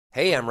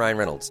Hey, I'm Ryan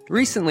Reynolds.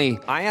 Recently,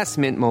 I asked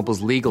Mint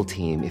Mobile's legal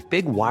team if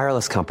big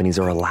wireless companies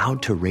are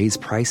allowed to raise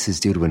prices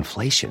due to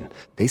inflation.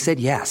 They said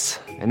yes.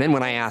 And then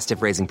when I asked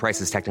if raising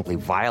prices technically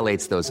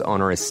violates those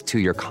onerous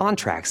two-year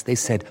contracts, they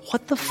said,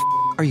 "What the f***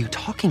 are you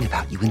talking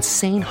about, you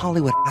insane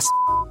Hollywood ass?"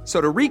 So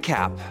to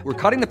recap, we're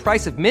cutting the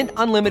price of Mint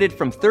Unlimited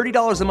from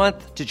 $30 a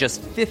month to just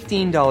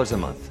 $15 a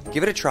month.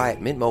 Give it a try at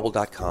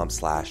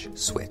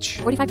mintmobile.com/switch.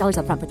 $45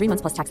 up front for 3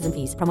 months plus taxes and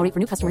fees. Promo rate for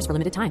new customers for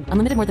limited time.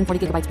 Unlimited more than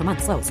 40 gigabytes per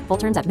month. Slows full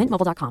terms at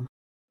mintmobile.com.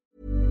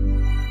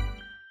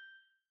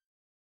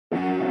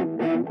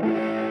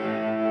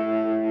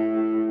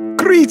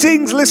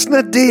 Greetings,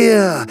 listener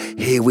dear.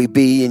 Here we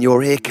be in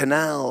your ear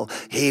canal.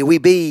 Here we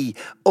be,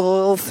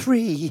 all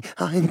three.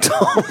 I'm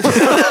Tom.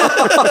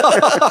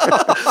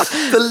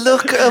 The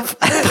look of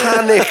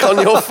panic on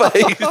your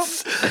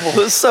face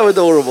was so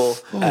adorable.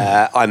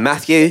 I'm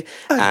Matthew,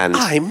 and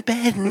I'm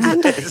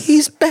Ben.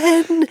 He's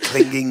Ben.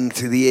 Clinging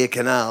to the ear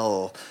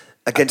canal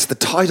against the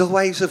tidal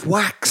waves of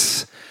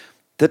wax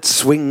that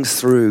swings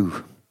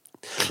through.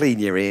 Clean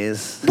your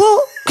ears.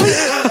 What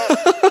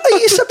are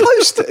you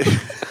supposed to?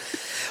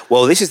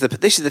 well, this is the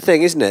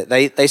thing, isn't it?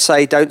 They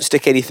say don't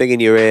stick anything in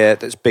your ear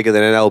that's bigger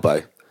than an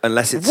elbow,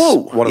 Unless it's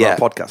one of our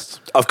podcasts.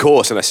 Of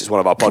course, unless it's one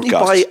of our Can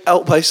podcasts. you buy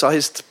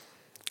elbow-sized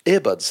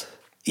earbuds?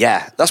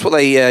 Yeah, that's what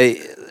they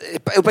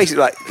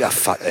basically like. Oh,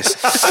 fuck this.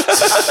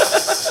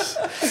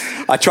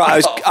 I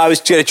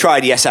was going to try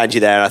and yes and you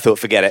there, and I thought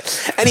forget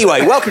it.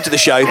 Anyway, welcome to the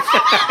show.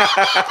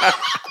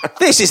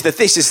 This is the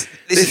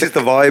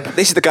vibe.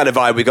 This is the kind of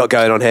vibe we got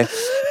going on here.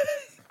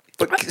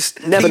 But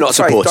Never not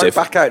supportive. Don't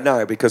back out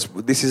now because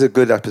this is a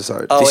good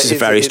episode. This is a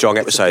very strong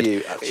episode.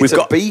 We've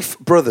got Beef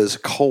Brothers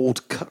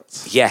Cold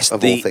Cuts. Yes,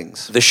 of all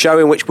things. The show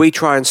in which we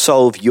try and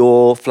solve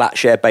your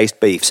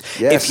Flatshare-based beefs.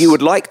 Yes. If you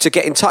would like to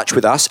get in touch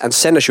with us and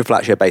send us your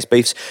Flatshare-based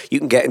beefs, you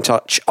can get in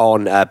touch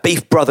on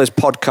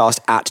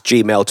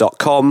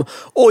beefbrotherspodcast@gmail.com,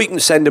 or you can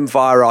send them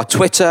via our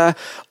Twitter,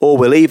 or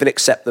we'll even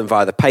accept them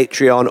via the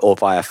Patreon or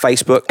via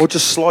Facebook. Or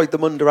just slide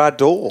them under our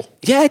door.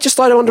 Yeah, just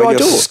slide them under our When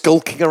you're door.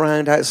 skulking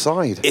around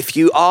outside. If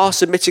you are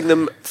submitting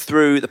them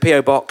through the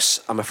PO box,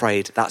 I'm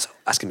afraid that's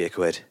going to be a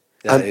quid.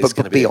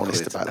 But be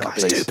honest about that,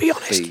 Guys, do be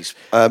honest.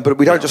 But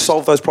we don't just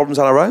solve those problems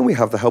on our own. We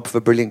have the help of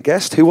a brilliant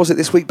guest. Who was it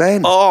this week,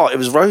 Ben? Oh, it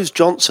was Rose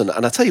Johnson.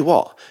 And I tell you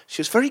what,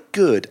 she was very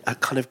good at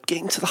kind of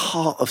getting to the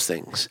heart of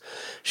things.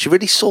 She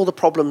really saw the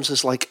problems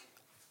as like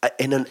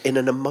in an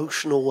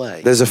emotional way.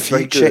 There's a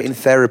Very future good. in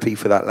therapy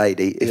for that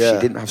lady if she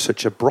didn't have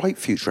such a bright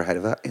future ahead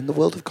of her in the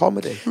world of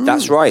comedy.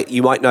 That's right.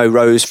 You might know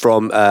Rose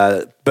from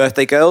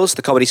Birthday Girls,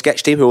 the comedy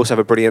sketch team, who also have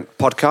a brilliant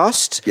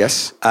podcast.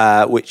 Yes.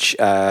 Which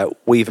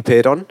we've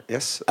appeared on.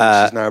 Yes.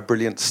 She's now a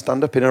brilliant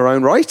stand-up in her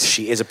own right.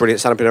 She is a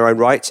brilliant stand-up in her own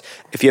right.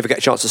 If you ever get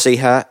a chance to see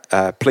her,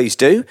 please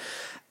do.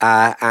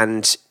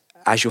 And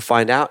as you'll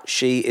find out,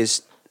 she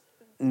is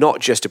not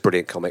just a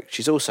brilliant comic.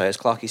 She's also, as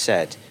Clarky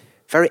said,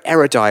 very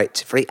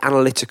erudite, very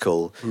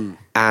analytical,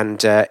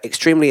 and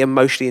extremely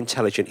emotionally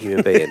intelligent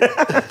human being.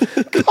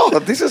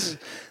 God, this has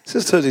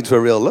turned into a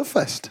real love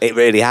fest. It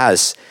really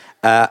has.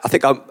 I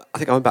think I'm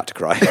about to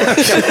cry.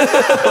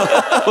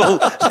 Well,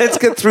 let's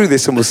get through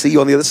this and we'll see you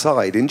on the other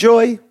side.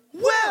 Enjoy.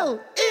 Well,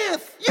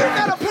 if you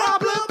got a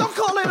problem, don't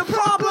call it a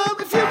problem.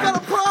 If you got a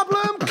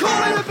problem,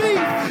 call it a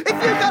beef.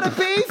 If you got a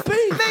beef,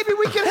 maybe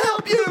we can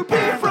help you.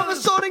 Beef from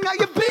sorting out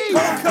your beef.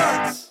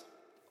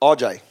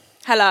 RJ.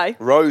 Hello.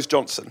 Rose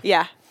Johnson.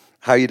 Yeah.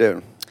 How you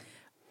doing?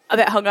 A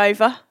bit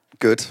hungover.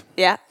 Good.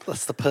 Yeah.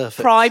 That's the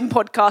perfect. Prime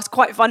podcast,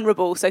 quite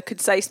vulnerable, so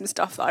could say some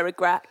stuff that I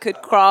regret.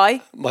 Could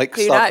cry. Mike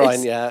Who start knows?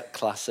 crying, yeah,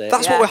 classic.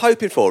 That's Yeah. what we're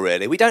hoping for,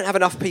 really. We don't have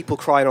enough people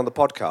crying on the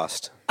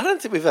podcast. I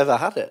don't think we've ever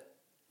had it.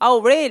 Oh,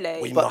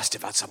 really? We must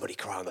have had somebody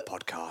cry on the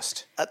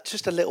podcast.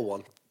 Just a little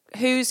one.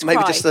 Who's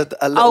maybe cried? just a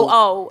little-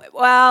 Oh,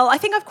 well, I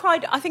think I've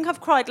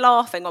cried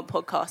laughing on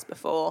podcasts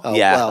before. Oh,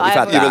 Yeah, well, we've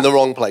had you're that. in the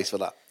wrong place for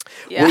that.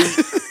 Yeah.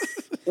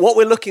 What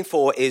we're looking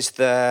for is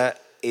the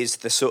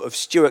sort of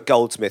Stuart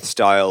Goldsmith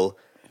style.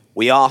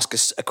 We ask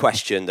a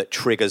question that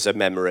triggers a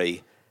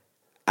memory,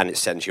 and it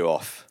sends you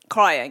off.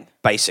 Crying.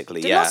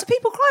 Basically, Did yeah. lots of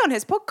people cry on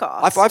his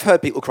podcast? I've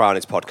heard people cry on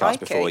his podcast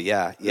Crikey. before.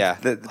 Yeah.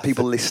 The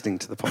people listening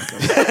to the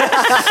podcast.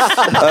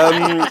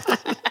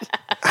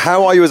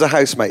 How are you as a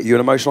housemate? Are you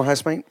an emotional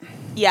housemate?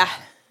 Yeah,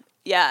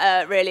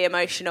 really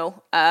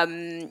emotional.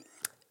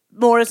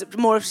 More as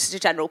just a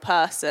general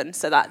person,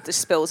 so that just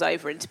spills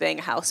over into being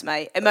a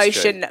housemate.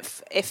 Emotion,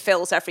 it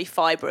fills every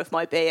fibre of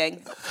my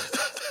being.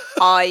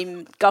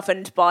 I'm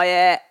governed by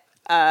it.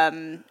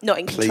 Not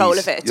in control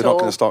of it at You're all. not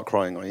going to start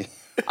crying, are you?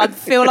 I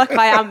feel like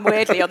I am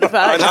weirdly on the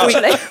verge,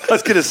 actually. I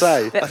was going to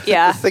say. But,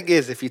 yeah. The thing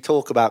is, if you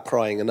talk about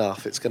crying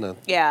enough, it's gonna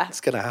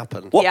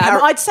happen.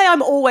 I'd say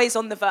I'm always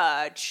on the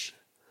verge.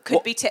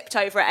 Could be tipped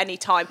over at any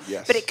time.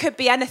 Yes. But it could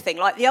be anything.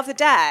 Like the other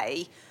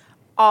day,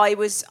 I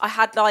was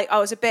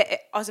a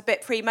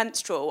bit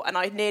premenstrual, and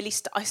I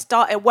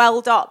started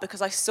welled up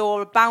because I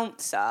saw a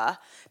bouncer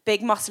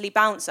big muscly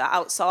bouncer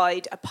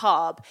outside a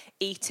pub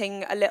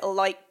eating a little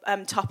like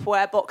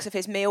Tupperware box of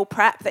his meal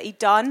prep that he'd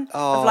done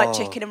of like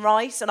chicken and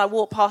rice, and I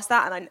walked past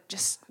that and I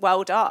just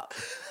welled up.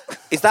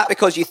 Is that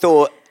because you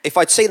thought, if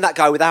I'd seen that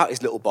guy without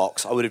his little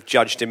box, I would have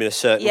judged him in a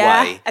certain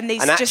way? And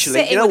he's and just actually,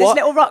 sitting you know with what?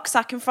 his little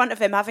rucksack in front of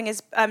him having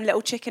his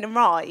little chicken and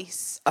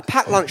rice. A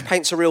packed lunch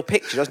paints a real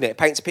picture, doesn't it? It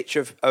paints a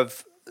picture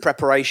of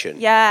preparation.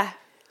 Yeah.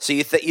 So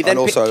you then And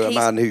also pick- a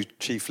man who's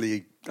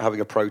chiefly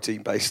having a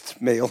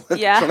protein-based meal.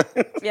 Yeah.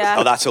 Yeah.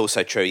 Oh, that's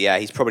also true. Yeah,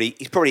 he's probably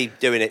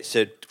doing it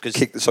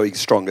because So he's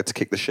stronger to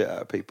kick the shit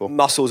out of people.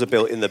 muscles are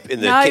built in the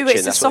No, kitchen.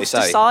 it's the That's what they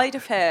softer say. side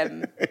of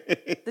him,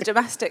 the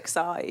domestic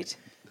side.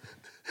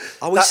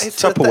 Oh, That he's-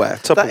 is,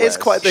 Tupperware. that is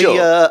quite the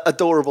Sure.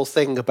 adorable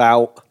thing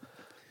about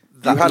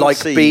that. hadn't Like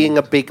seen- being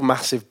a big,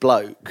 massive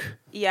bloke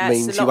Yeah, it's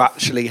means a you lot of-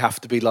 actually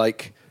have to be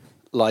like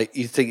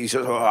you think you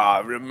sort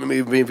of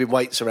moving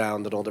weights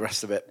around and all the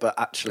rest of it, but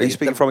actually, Are you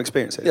speaking from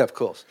experience here? Yeah, of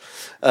course.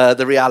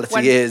 The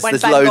reality is when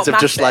there's Ben loads got of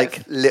just massive.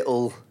 like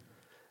little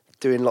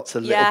doing lots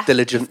of little Yeah,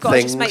 diligent you've got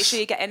things. to just make sure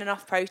you're getting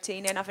enough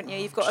protein in, haven't you?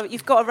 You've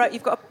got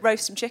to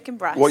roast some chicken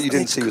breast. What you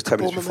didn't see was 10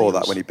 minutes couple before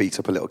meals. that when he beat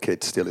up a little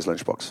kid to steal his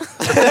lunchbox.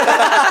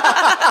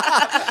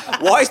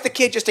 Why is the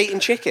kid just eating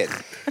chicken?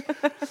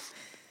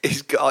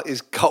 He's got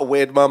a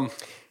weird mum.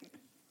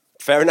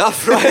 Fair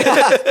enough,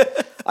 right?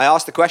 I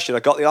asked the question, I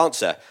got the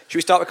answer. Should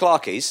we start with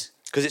Clarky's?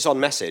 Because it's on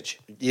message.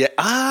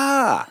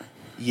 Yeah.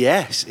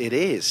 Yes, it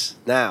is.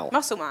 Now,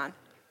 Muscle man.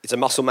 It's a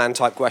muscle man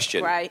type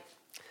question. Right.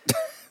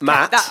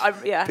 Matt.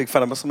 Yeah. Big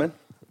fan of muscle men?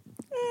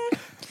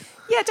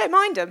 Yeah, don't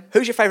mind him.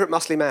 Who's your favourite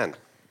muscly man?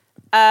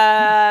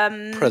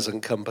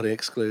 Present company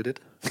excluded.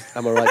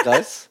 Am I right,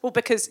 guys? Well,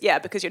 because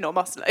you're not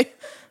muscly.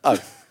 Oh.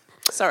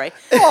 Sorry.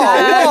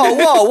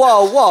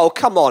 Whoa,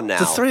 come on now.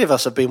 The three of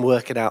us have been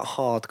working out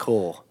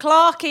hardcore.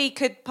 Clarky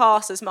could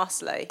pass as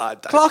muscly.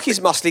 Clarky's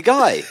a muscly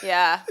guy.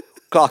 Yeah.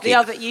 Clarky. The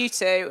other, you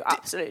two,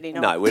 absolutely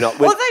not. No, we're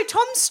not. Although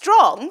Tom's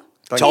strong.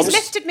 Tom's- He's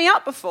lifted me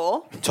up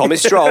before. Tom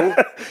is strong.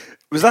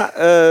 Was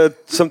that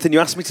something you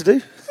asked me to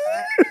do?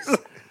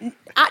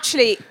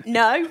 Actually,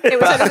 no.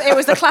 It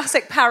was the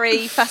classic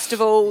Parry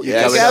Festival.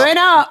 Yes. Going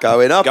up.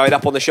 Going up. Going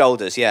up on the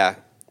shoulders, yeah.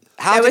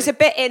 There was a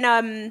bit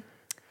in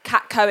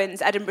Kat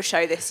Cohen's Edinburgh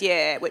show this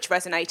year which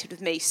resonated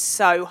with me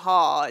so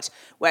hard,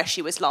 where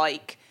she was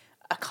like,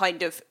 a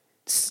kind of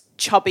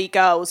chubby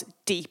girl's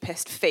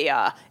deepest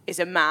fear is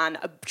a man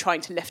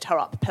trying to lift her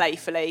up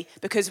playfully,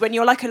 because when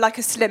you're like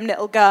a slim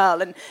little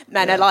girl and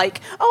men are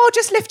like, oh, I'll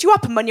just lift you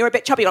up, and when you're a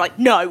bit chubby you're like,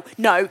 no,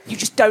 you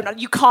just don't,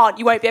 you can't,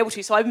 you won't be able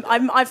to. So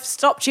I've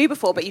stopped you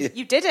before, but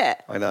you did it.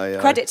 I know,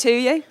 yeah. Credit to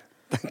you.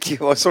 Thank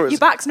you. I saw it. Your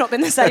back's not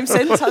been the same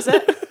since, has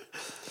it?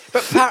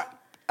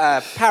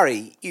 But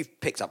Parry, you've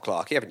picked up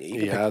Clarky, haven't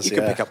you? You can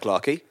pick up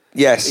Clarky.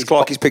 Yes,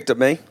 Clarky's picked up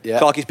me. Yeah.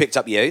 Clarky's picked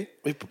up you.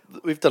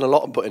 We've done a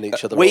lot of putting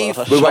each other We've- on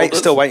our We're shoulders.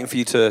 still waiting for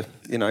you to,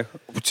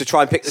 To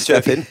try and pick the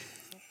step two. in.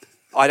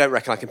 I don't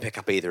reckon I can pick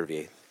up either of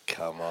you.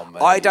 Come on,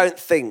 man. I don't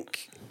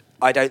think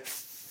I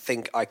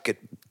could.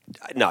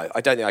 No,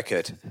 I don't think I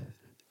could.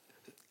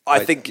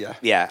 I think,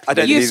 yeah. I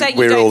don't. You're think, saying you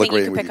we're don't all think you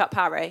agreeing could with pick you. up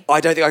Parry?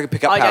 I don't think I could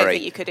pick up I Parry. don't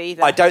think you could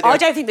either. I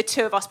don't think the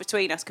two of us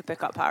between us could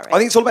pick up Parry. I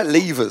think it's all about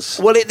levers.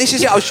 Well, this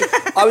is it.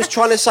 I was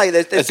trying to say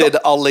that I said,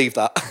 I'll leave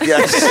that.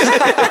 Yes.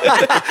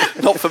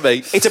 Not for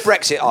me. it's a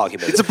Brexit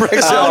argument. It's a Brexit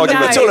Oh, argument.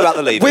 no. It's all about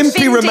the levers. Wimpy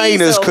Vin Remainers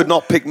Diesel. could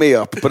not pick me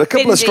up, but a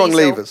couple Vin of strong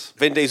Diesel. levers.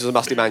 Vin Diesel's a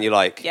muscly man you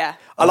like. Yeah.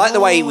 I like the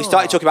way we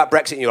started talking about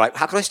Brexit and you're like,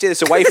 how can I steer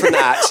this away from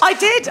that? I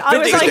did. I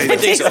was Diesel, like, Vin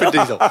Diesel, Vin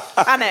Diesel.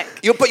 Panic.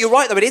 But you're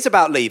right though. It is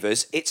about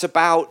levers. It's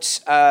about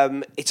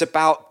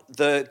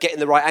the getting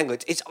the right angle.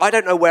 I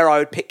don't know where I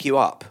would pick you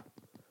up.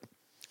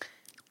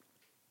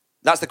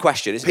 That's the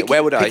question, isn't it?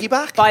 Where would I?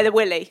 Piggyback? By the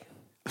willy.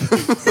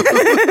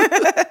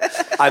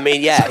 I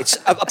mean, yeah, it's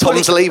a pulley,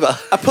 Tom's lever.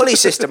 a pulley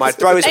system. I'd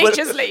throw his.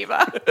 Nature's lever.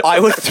 I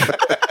would.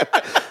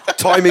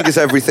 Timing is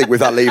everything with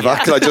that lever,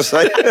 can I just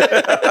say?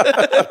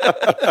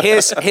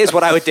 Here's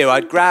what I would do.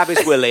 I'd grab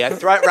his willy, I'd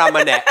throw it around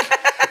my neck,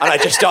 and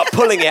I'd just start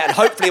pulling it, and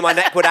hopefully my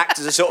neck would act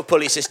as a sort of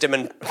pulley system,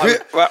 and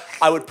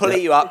I would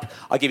pulley you up.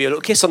 I'd give you a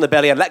little kiss on the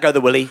belly, I'd let go of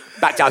the willy,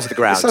 back down to the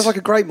ground. Sounds like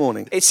a great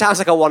morning. It sounds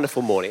like a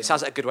wonderful morning. It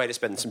sounds like a good way to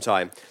spend some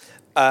time.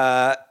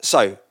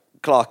 So,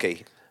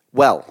 Clarky,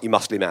 Well, you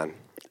muscly man.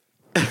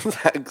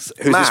 thanks.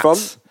 Who's Matt,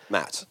 this from?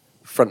 Matt.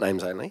 Front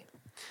names only.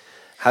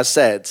 Has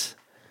said,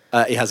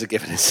 he hasn't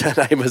given his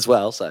surname as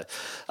well, so.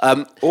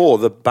 Or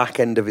the back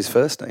end of his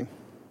first name.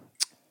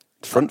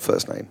 Front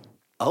first name.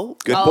 Oh,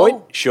 Good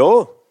point.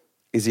 Sure.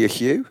 Is he a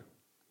Hugh?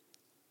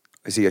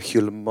 Is he a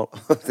Hugh? Okay,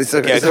 what's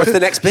the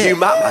next bit? Hugh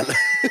Matt, man.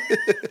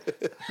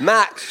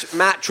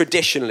 Matt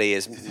traditionally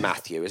is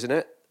Matthew, isn't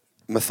it?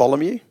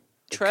 Bartholomew?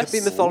 Could be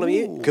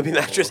Bartholomew. Could be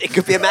mattress. It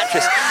could be a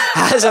mattress.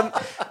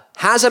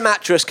 Has a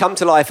mattress come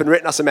to life and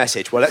written us a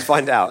message? Well, let's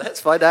find out. let's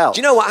find out. Do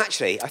you know what?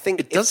 Actually, I think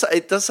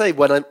It does say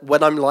when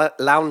I'm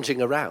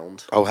lounging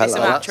around. Oh, hello. It's a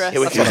mattress. Here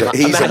we go.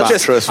 He's a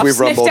mattress. We've Sniffed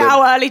rumbled it in.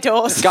 out early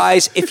doors.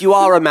 Guys, if you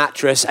are a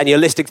mattress and you're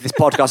listening to this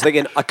podcast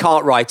thinking, I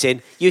can't write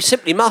in, you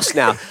simply must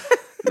now.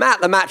 Matt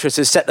the mattress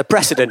has set the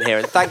precedent here,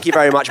 and thank you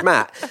very much,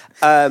 Matt.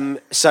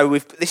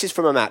 This is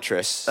from a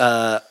mattress.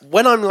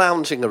 When I'm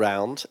lounging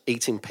around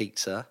eating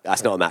pizza,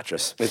 That's not a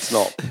mattress. It's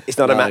not. It's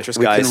not a No. mattress,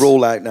 We guys. can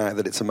rule out now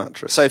that it's a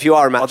mattress. So if you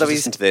are a mattress, Although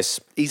listen to this.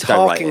 he's Don't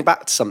write harking in.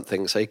 back to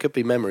something, so he could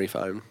be memory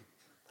foam.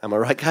 Am I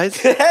right, guys?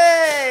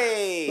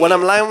 Hey! When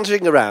I'm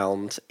lounging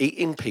around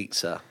eating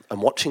pizza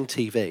and watching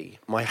TV,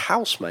 my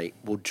housemate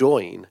will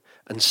join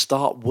and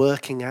start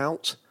working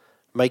out,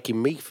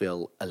 making me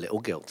feel a little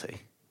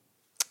guilty.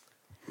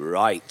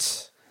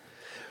 Right.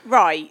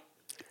 Right.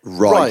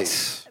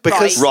 right.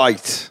 Because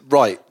Right.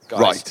 guys.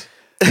 Right.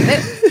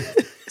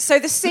 So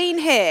the scene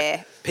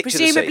here, Picture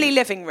the presumably scene.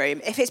 living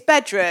room. If it's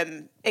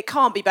bedroom, it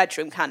can't be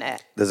bedroom, can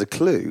it? There's a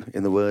clue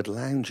in the word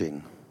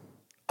lounging.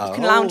 You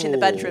can lounge in the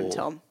Oh. bedroom,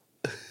 Tom.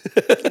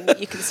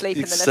 You can sleep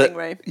in the sit- living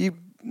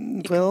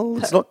room. Well,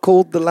 it's not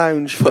called the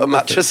lounge. Put a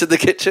mattress in the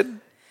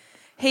kitchen.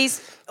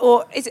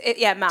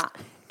 Matt.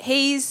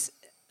 He's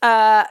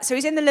so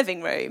he's in the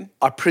living room,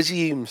 I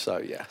presume so,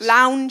 yes.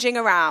 lounging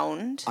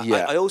around.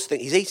 Yeah. I also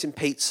think he's eating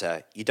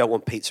pizza. You don't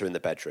want pizza in the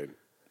bedroom.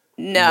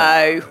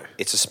 No.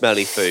 It's a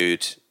smelly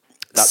food.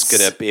 That's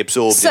going to be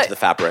absorbed So- into the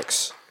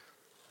fabrics.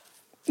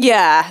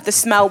 Yeah, the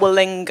smell will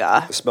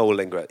linger. The smell will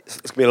linger. It's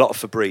going to be a lot of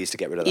Febreze to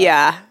get rid of that.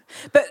 Yeah.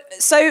 But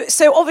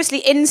so obviously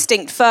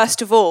instinct,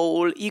 first of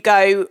all, you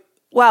go,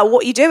 well,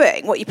 what are you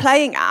doing? What are you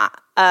playing at?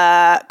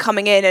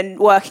 Coming in and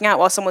working out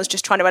while someone's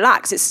just trying to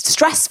relax. It's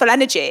stressful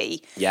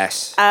energy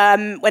Yes.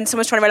 when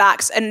someone's trying to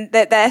relax, and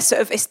they're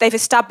sort of, they've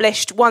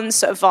established one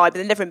sort of vibe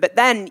in the living room. But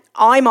then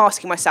I'm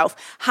asking myself,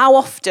 how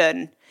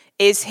often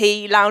is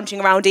he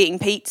lounging around eating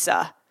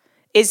pizza?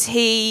 Is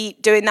he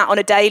doing that on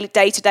a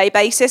day-to-day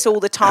basis all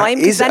the time?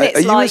 'Cause then it's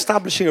are you like,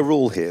 establishing a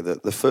rule here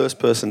that the first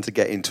person to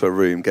get into a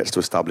room gets to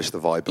establish the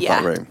vibe of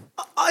Yeah. that room?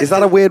 Is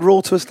that a weird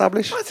rule to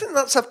establish? I think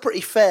that's a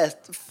pretty fair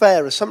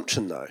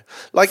assumption, though.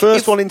 Like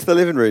First if- one into the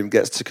living room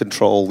gets to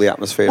control the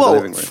atmosphere of the Well,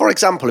 living room. for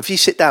example, if you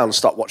sit down and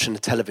start watching the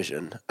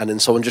television, and then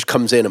someone just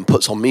comes in and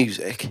puts on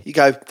music, you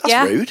go, "That's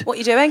yeah, rude." what are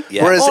you doing?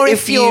 Yeah. Whereas Or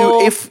if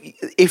you're-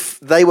 if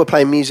they were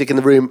playing music in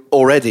the room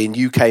already and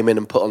you came in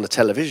and put on the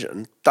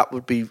television, that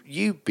would be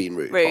you being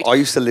rude. Rude. I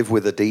used to live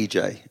with a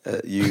DJ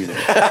at uni.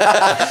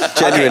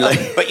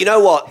 Genuinely. But you know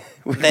what?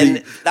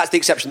 Then that's the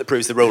exception that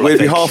proves the rule. I We'd be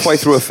think. halfway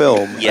through a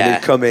film Yeah. and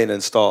he'd come in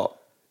and start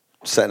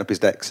setting up his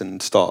decks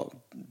and start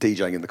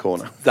DJing in the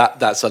corner.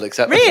 That's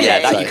unacceptable. Really?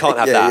 Yeah, that, you can't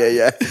have yeah, that.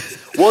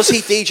 yeah. Was he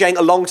DJing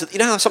along to? You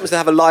know how sometimes they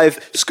have a live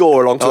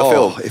score along to a Oh,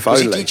 film. if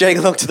Was only. he DJing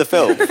along to the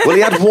film? Well,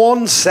 he had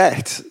one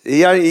set.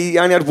 He only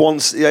had one.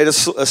 He had a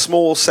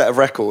small set of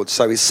records,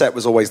 so his set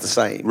was always the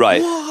same.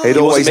 Right. He'd He wasn't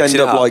always end mixing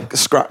it up up. like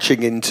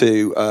scratching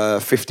into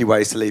 50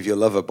 Ways to Leave Your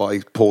Lover by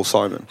Paul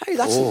Simon. Hey,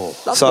 that's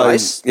So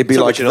nice. it'd be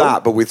It's like original.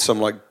 that, but with some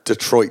like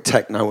Detroit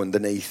techno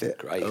underneath it.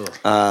 Great.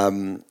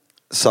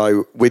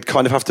 So we'd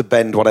kind of have to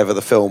bend whatever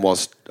the film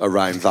was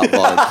around that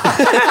vibe.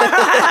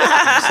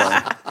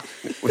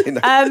 So, you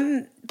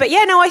know. But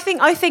yeah, no, I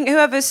think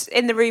whoever's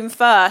in the room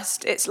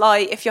first, it's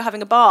like if you're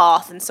having a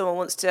bath and someone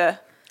wants to,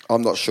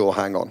 I'm not sure.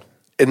 Hang on.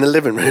 In the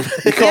living room.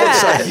 You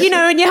yeah, you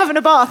know, and you're having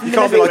a bath in You the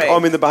can't be living like, room.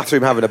 I'm in the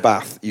bathroom having a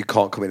bath. You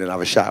can't come in and have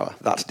a shower.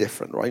 That's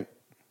different, right?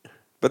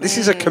 But this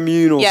is a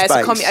communal Yeah,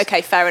 space. it's a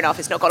okay, fair enough.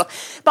 It's not gone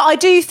off. But I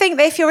do think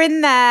that if you're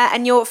in there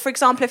and you're, for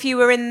example, if you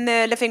were in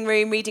the living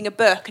room reading a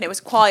book and it was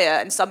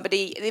quiet and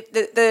somebody,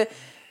 the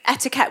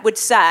etiquette would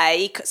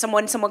say,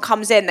 someone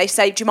comes in, they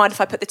say, do you mind if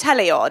I put the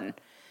telly on?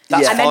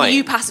 That's and fine. then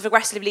you passive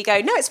aggressively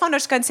go, no, it's fine. I'll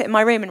just go and sit in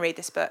my room and read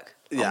this book.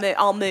 Yeah.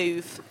 I'll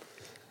move.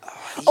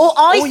 Or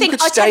I you think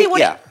could I tell stay- you what.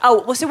 yeah.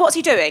 Oh, well, so what's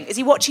he doing? Is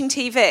he watching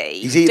TV?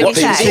 He's eating Did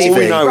he pizza. say? All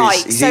we know is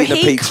Right, he's so eating a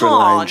he pizza and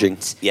lounging.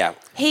 can't. Yeah.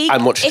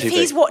 And watching If TV.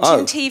 he's watching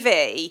Oh.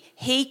 TV,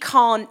 he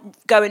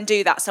can't go and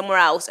do that somewhere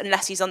else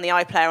unless he's on the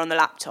iPlayer on the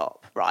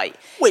laptop, right?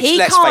 Which, he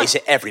let's can't- face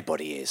it,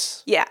 everybody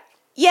is. Yeah.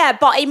 Yeah,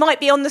 but he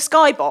might be on the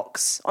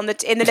Skybox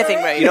in the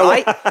living room, You know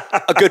right?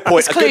 what? A good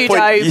point. It's A good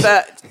point. Cluedo,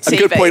 but A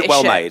good TV point.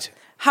 Well shit. made.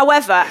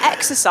 However,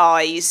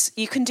 exercise,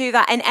 you can do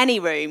that in any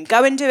room.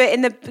 Go and do it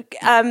in the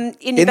in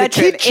your In the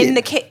bedroom, kitchen? in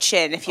the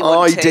kitchen if you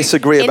want I to.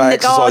 disagree in about the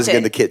exercising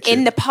in garden, the kitchen.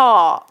 in the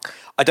park.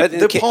 I don't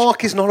think The the kitchen.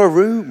 park is not a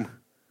room.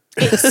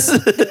 It's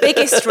the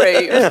biggest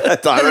room, the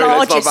That's not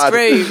largest bad.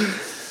 room.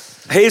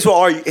 Here's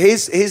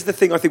the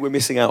thing I think we're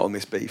missing out on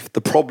this beef.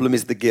 The problem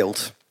is the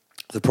guilt.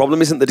 The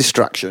problem isn't the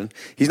distraction.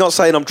 He's not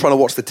saying I'm trying to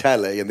watch the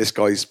telly and this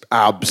guy's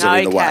abs are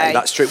in the way. Okay.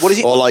 That's true. What does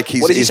he? Or like what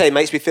does he he's- say?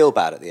 Makes me feel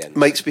bad at the end.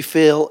 Makes me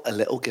feel a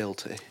little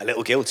guilty. A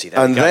little guilty.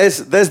 There And we go.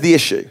 there's the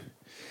issue.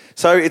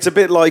 So it's a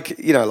bit like,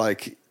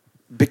 like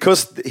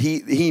because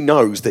he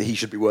knows that he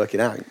should be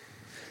working out.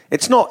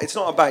 It's not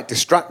about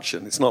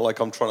distraction. It's not like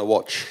I'm trying to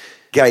watch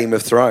Game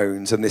of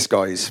Thrones and this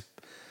guy's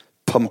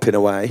pumping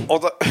away.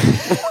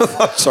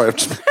 Sorry, I'm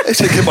just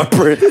thinking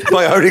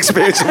my own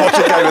experience of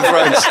watching Game of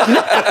Thrones.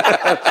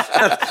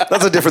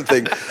 That's a different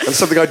thing. And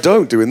something I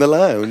don't do in the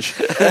lounge.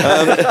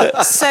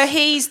 So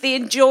he's the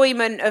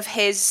enjoyment of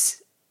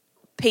his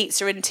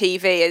pizza and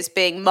TV is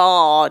being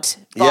marred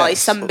by Yes.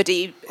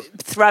 somebody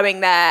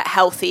throwing their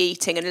healthy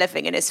eating and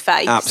living in his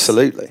face.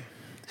 Absolutely.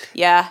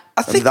 Yeah.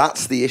 I think And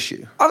that's the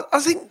issue. I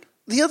think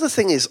The other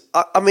thing is,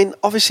 I mean,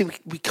 obviously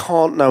we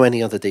can't know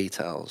any other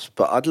details,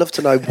 but I'd love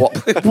to know what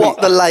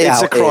the layout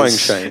is. It's a crying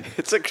shame.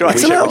 It's a crying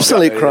It's an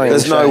absolute crying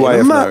There's no shame. way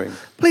of Matt, knowing.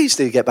 Please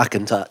do get back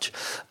in touch.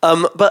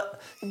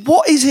 But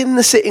what is in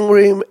the sitting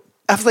room?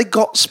 Have they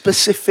got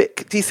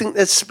specific? Do you think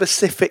there's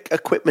specific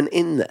equipment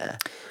in there?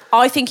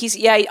 I think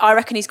I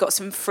reckon he's got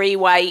some free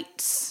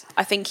weights.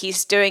 I think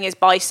he's doing his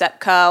bicep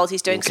curls.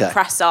 He's doing some Okay.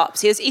 press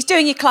ups. He's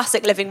doing your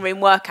classic living room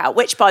workout,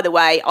 which, by the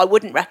way, I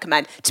wouldn't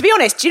recommend. To be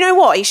honest, do you know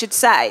what he should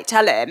say?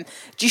 Tell him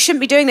you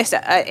shouldn't be doing this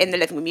in the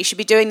living room. You should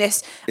be doing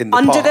this In the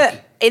under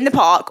park. in the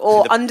park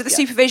or under the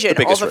supervision the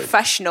biggest of a room.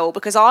 professional.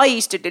 Because I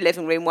used to do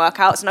living room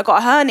workouts and I got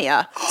a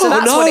hernia. So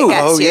that's no. what it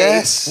gets Oh, you.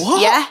 yes.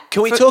 What? Yeah.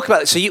 Can we talk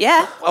about it? So you,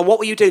 Yeah. And what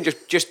were you doing?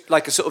 Just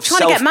like a sort of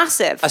Trying to get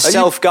massive. a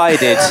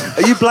self-guided.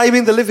 Are you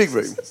blaming the living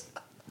room?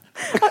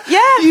 Yeah.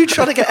 You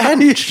trying to get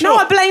hench? No,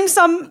 I blame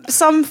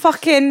some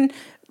fucking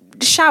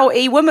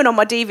shouty woman on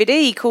my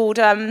DVD called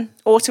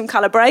Autumn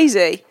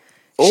Calabrese.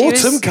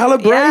 Autumn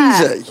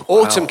Calabrese.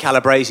 Autumn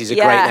Calabrese is a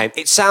Yeah. great name.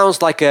 It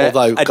sounds like a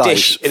Although, a guys,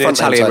 dish in an front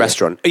Italian name's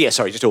restaurant. Oh, yeah,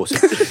 sorry, just Autumn.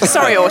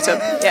 Sorry, Autumn.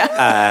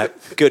 Yeah.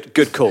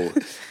 Good call.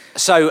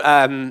 So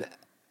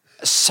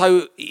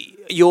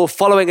you're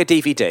following a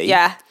DVD.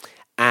 Yeah.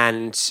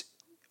 And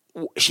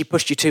she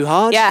pushed you too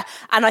hard. Yeah,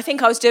 and I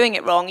think I was doing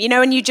it wrong. You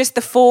know, and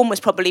the form was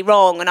probably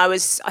wrong, and I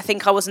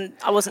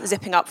wasn't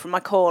zipping up from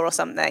my core or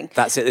something.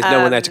 That's it. There's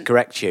no one there to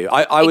correct you.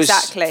 I was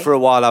Exactly. for a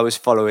while. I was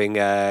following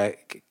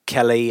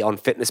Kelly on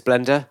Fitness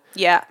Blender.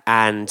 Yeah.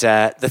 And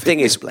the thing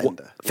is,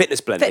 Blender?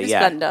 Fitness Blender. Fitness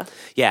yeah. Blender.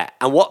 Yeah.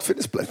 And what?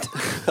 Fitness blend.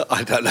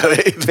 I don't know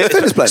it.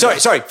 Fitness blend.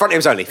 Sorry. Front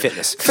names only.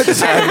 Fitness.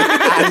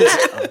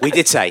 And we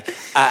did say,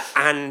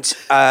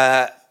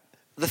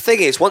 the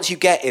thing is, once you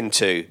get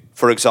into,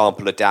 for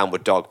example, a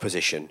downward dog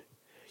position,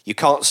 you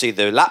can't see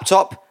the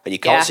laptop and you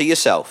can't Yeah. see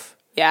yourself.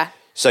 Yeah.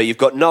 So you've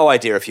got no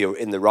idea if you're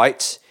in the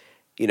right,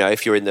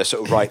 if you're in the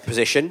sort of right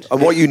position.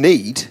 And what you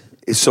need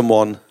is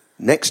someone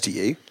next to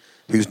you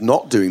who's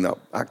not doing that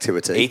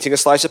activity, Eating a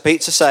slice of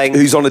pizza, saying,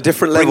 who's on a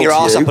different level bring your to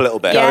ass you, up a little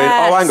bit. going,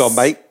 Yes. oh, hang on,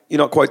 mate, you're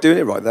not quite doing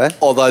it right there.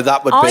 Although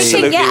that would I be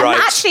think, Absolutely right.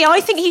 and actually, I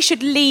think he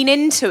should lean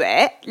into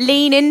it.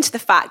 Lean into the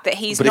fact that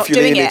he's But not if you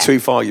doing lean it. in too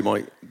far, you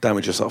might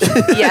damage yourself.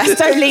 Yes,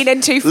 don't lean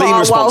in too Lean far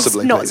whilst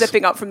responsibly, not please.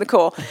 zipping up from the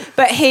core.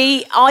 But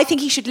I think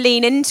he should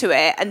lean into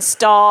it and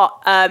start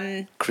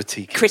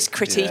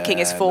critiquing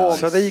his form.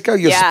 So there you go.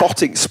 You're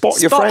spot your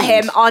Spot friend.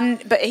 him,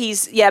 but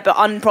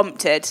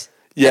unprompted.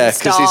 Yeah, and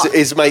because start-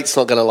 his mate's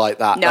not going to like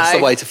that. No. That's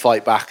the way to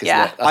fight back, isn't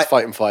Yeah. it? That's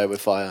fighting fire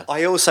with fire.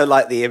 I also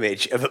like the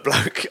image of a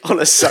bloke on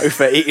a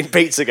sofa eating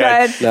pizza going,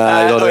 Right. No,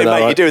 you're not doing that mate,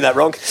 right. you're doing that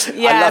wrong.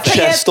 Yeah, I love put it.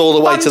 your chest all the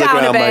way bum to the down a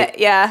ground, bit, mate.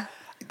 Yeah.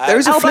 There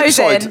is a flip elbows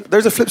side. in.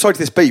 There's a flip side to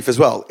this beef as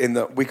well. In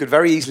that we could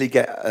very easily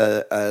get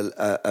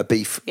a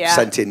beef Yeah.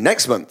 sent in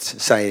next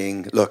month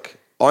saying, "Look,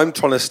 I'm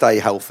trying to stay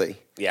healthy,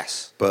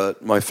 Yes.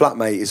 but my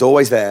flatmate is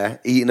always there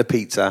eating a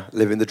pizza,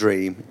 living the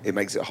dream. It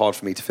makes it hard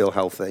for me to feel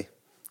healthy."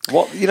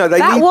 What they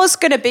That need. was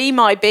going to be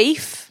my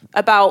beef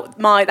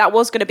That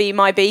was going to be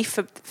my beef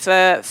for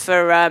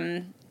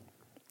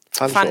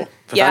Fanshawe.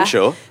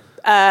 Fanshawe.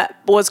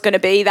 Was going to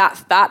be that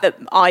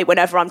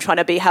whenever I'm trying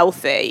to be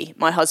healthy,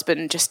 my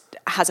husband just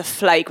has a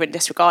flagrant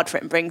disregard for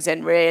it and brings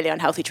in really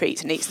unhealthy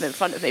treats and eats them in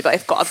front of me. But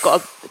I've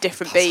got a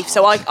different beef,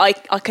 so I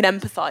can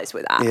empathise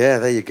with that. Yeah,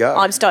 there you go.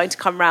 I'm starting to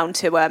come round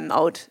to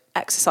old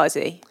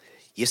exercisey.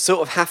 You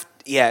sort of have,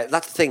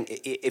 that's the thing.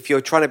 If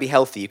you're trying to be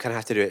healthy, you kind of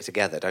have to do it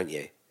together, don't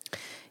you?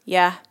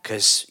 Yeah,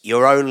 Because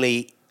you're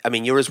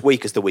as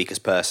weak as the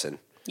weakest person.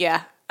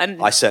 yeah,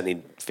 and I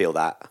certainly feel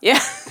that. yeah,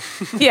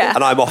 yeah.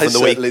 And I'm often the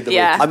certainly weak. the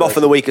Yeah. weakest I'm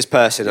often the weakest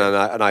person,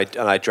 and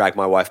I drag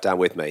my wife down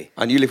with me.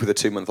 And you live with a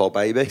 2-month-old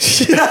baby.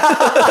 That's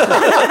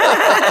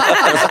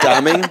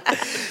damning.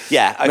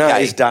 Yeah, okay. No,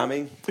 it's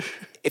damning.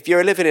 If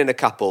you're living in a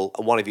couple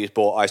and one of you's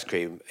bought ice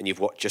cream and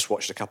you've just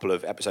watched a couple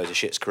of episodes of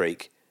Schitt's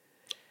Creek,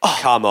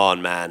 come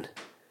on, man.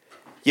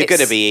 You're It's-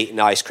 going to be eating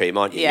ice cream,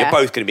 aren't you? Yeah. You're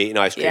both going to be eating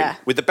ice cream Yeah.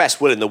 with the best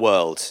will in the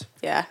world.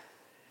 Yeah.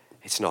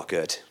 It's not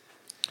good.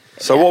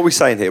 So what are we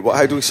saying here?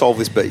 How do we solve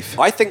this beef?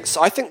 I think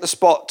the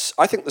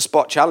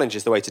spot challenge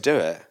is the way to do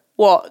it.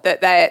 What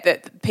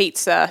that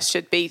pizza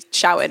should be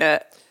shouting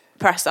at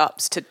press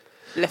ups to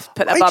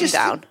put their bum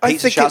down. I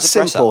Pizza think shouts it's at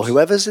press simple. ups.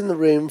 Whoever's in the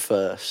room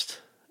first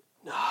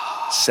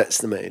sets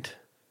the mood.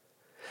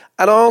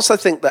 And I also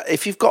think that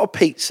if you've got a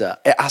pizza,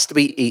 it has to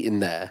be eaten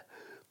there.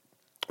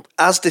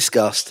 As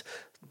discussed,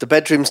 the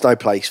bedroom's no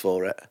place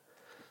for it.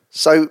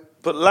 So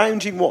But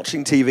lounging,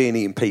 watching TV, and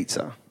eating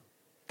pizza,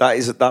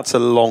 that's a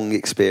long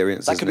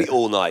experience. That isn't could be it?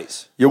 all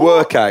night. Your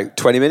workout,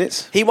 20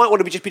 minutes. He might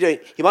want to just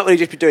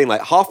be doing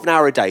like half an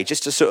hour a day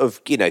just to sort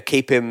of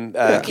keep him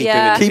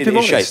Yeah. Keep him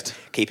in shape. honest.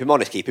 Keep him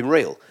honest, keep him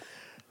real.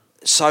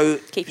 So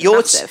Keep him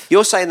massive.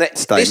 you're saying that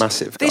Stay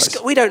massive, guys.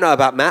 we don't know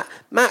about Matt.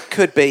 Matt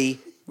could be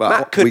Well,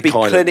 Matt could we be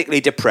kind of-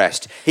 clinically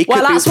depressed. He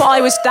Well, could that's be, what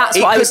I was. That's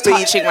he what I could was be-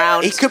 touching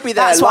round. He could be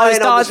there. That's what I was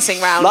lying on the-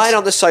 dancing round. lying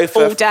on the sofa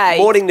all day.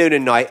 morning, noon,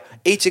 and night,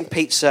 eating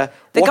pizza.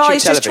 The watching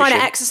guy's just trying to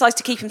television. exercise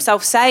to keep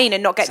himself sane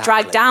and not get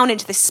Exactly. dragged down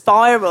into this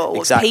spiral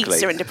Exactly. of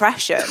pizza and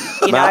depression.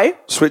 You Matt, know?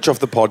 switch off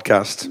the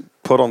podcast,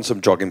 put on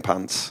some jogging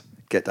pants,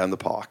 get down the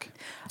park.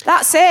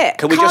 That's it.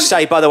 Can we just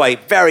say, by the way,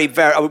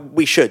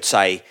 we should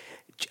say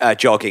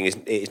jogging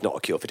is not a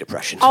cure for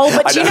depression. Oh,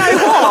 but do you know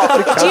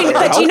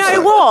what? Do you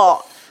know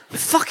what?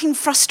 Fucking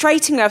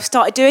frustrating. I've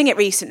started doing it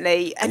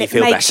recently, and it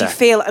makes you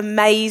feel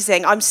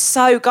amazing. I'm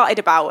so gutted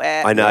about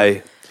it. I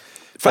know.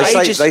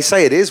 They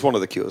say it is one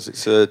of the cures.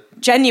 It's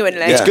genuinely.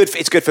 Yeah.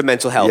 It's good for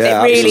mental health.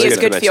 Yeah, it really absolutely. is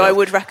good for you. I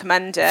would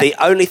recommend it. The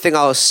only thing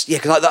because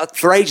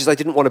for ages I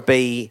didn't want to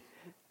be.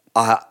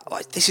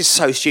 This is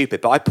so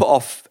stupid, but I put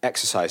off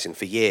exercising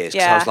for years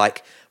because I was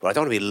like, well, I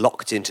don't want to be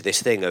locked into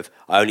this thing of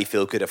I only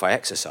feel good if I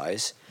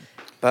exercise.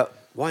 But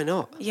why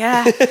not?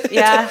 Yeah.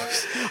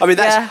 I mean,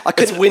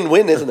 It's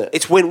win-win, isn't it?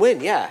 It's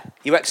win-win. Yeah,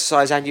 you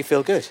exercise and you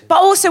feel good.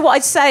 But also, what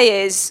I'd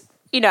say is,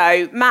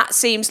 Matt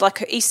seems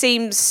like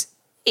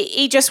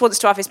he just wants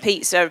to have his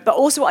pizza. But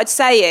also what I'd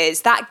say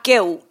is that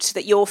guilt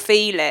that you're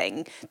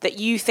feeling, that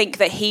you think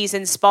that he's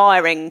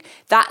inspiring,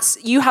 that's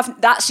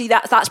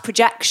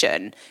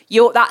projection.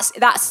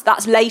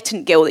 That's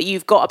latent guilt that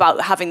you've got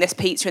about having this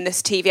pizza and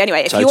this TV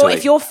anyway.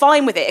 If you're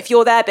fine with it, if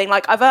you're there being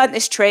like, I've earned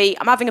this treat,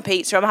 I'm having a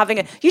pizza,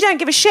 you don't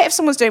give a shit if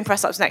someone's doing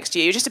press ups next to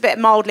you. You're just a bit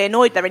mildly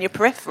annoyed there in your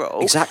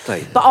peripheral.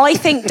 Exactly. But I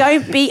think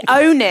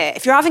own it.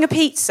 If you're having a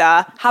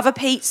pizza, have a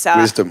pizza.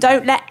 Wisdom.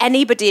 Don't let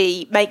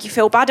anybody make you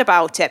feel bad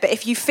about it. But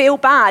if you feel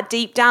bad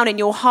deep down in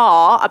your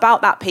heart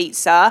about that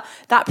pizza,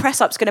 that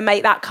press up's going to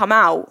make that come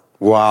out.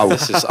 wow.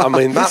 This is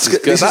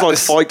good. This is like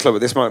Fight Club.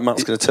 At this moment,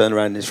 Matt's going to turn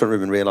around in his front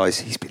room and realise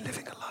he's been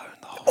living alone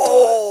the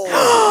whole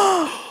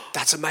time.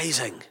 That's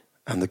amazing.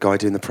 And the guy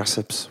doing the press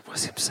ups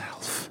was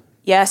himself.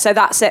 Yeah, so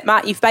that's it,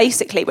 Matt.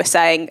 We're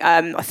saying,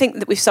 I think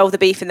that we've solved the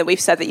beef in that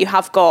we've said that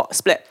you've got a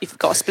split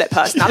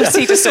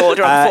personality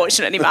disorder,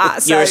 unfortunately,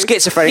 Matt. So you're a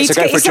schizophrenic, so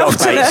go for a jog,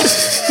 mate.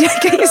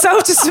 Get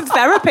yourself to some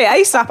therapy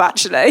ASAP,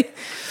 actually.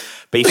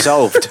 Beef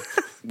solved.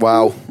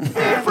 Wow.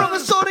 From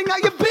sorting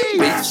out your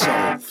beef.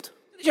 Solved.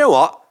 You know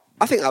what?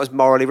 I think that was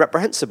morally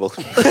reprehensible.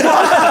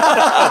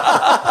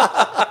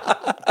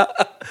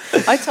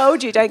 I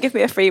told you, don't give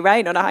me a free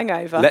rein on a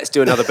hangover. Let's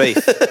do another beef.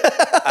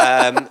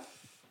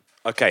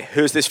 Okay,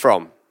 who's this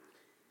from?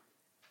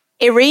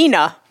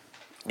 Irina.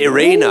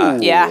 Irina.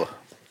 Yeah.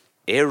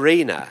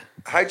 Irina.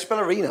 How do you spell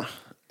arena?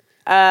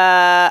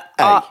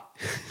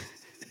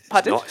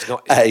 Pardon?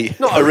 It's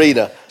not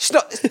Arena.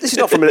 This is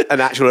not from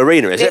an actual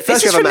arena, is it?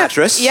 First, we have a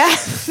mattress. Yeah,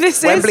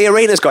 this Wembley is.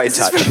 Arena's got in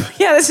touch.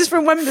 This is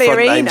from Wembley Front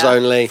Arena. names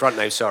only. Front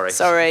name, sorry.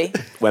 Sorry.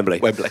 Wembley.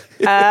 So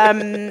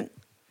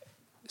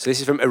this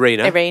is from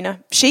Irina. Irina.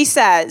 She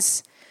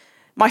says,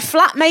 my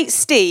flatmate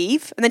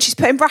Steve, and then she's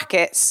put in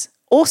brackets,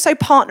 also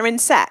partner in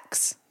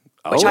sex,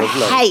 which I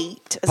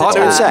hate as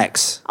Partner a term. in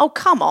sex? Oh,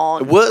 come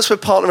on. It works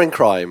with partner in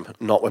crime,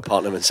 not with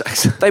partner in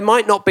sex. They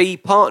might not be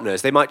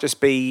partners. They might just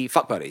be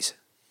fuck buddies.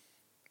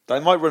 They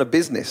might run a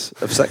business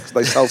of sex.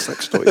 They sell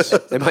sex toys.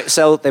 They might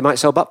sell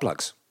butt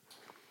plugs.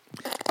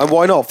 And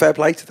why not? Fair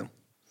play to them.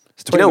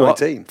 It's You know what?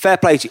 2019. Fair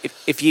play to you.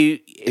 If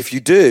If you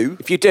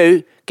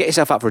do, get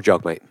yourself up for a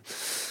jog, mate.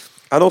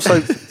 and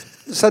also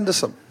send us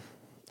some.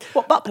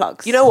 What, butt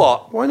plugs? You know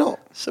what? Why not?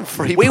 Some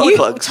free We-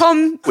 plugs.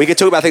 Tom. We could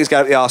talk about things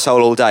going up the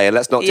arsehole all day, and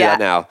let's not do that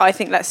now. I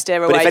think let's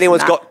steer away But if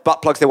anyone's from that. got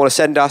butt plugs they want to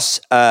send us,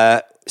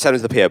 send them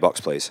to the PO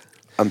box, please.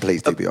 And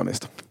please do be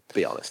honest.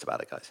 Be honest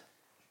about it, guys.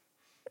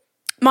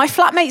 My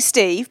flatmate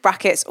Steve,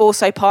 brackets,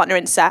 also partner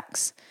in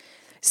sex,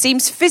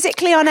 seems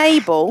physically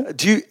unable.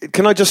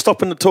 Can I just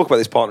stop and talk about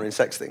this partner in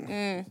sex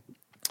thing?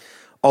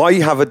 I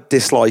have a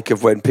dislike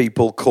of when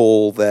people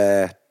call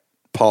their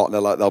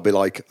partner, like they'll be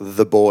like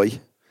the boy.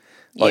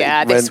 Like,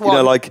 Yeah, this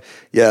when, one.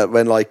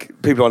 when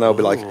like people I know will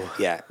be like,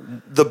 Yeah.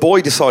 the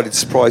boy decided to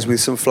surprise me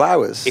with some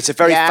flowers. It's a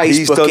very Yeah.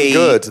 He's done Facebooky,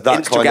 good, that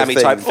kind of Instagrammy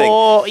thing. type thing.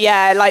 Or,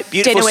 like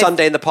Beautiful dinner with,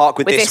 Sunday in the park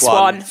with this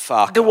one.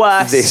 Fuck the off.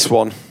 worst. This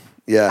one,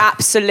 yeah.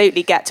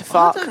 Absolutely get to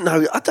fuck.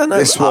 I don't know.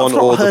 This I've one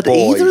not or the heard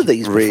boy either of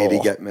these really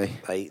before. get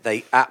me.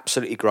 They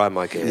absolutely grind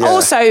my gears. Yeah.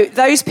 Also,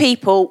 those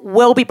people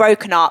will be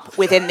broken up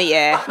within the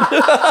year.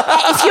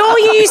 If you're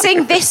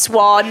using this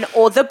one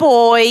or the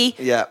boy,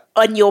 Yeah.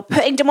 and you're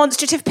putting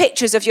demonstrative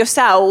pictures of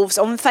yourselves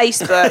on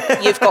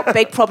Facebook, you've got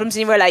big problems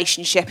in your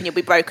relationship and you'll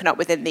be broken up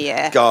within the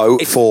year. Go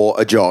for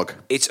a jog.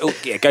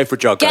 Go for a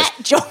jog, guys.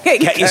 Get jogging.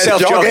 Get yourself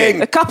Jogging. jogging.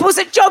 The couples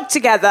that jog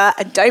together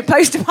and don't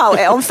post about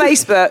it on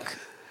Facebook,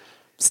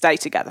 stay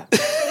together.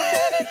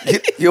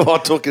 You are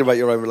talking about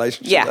your own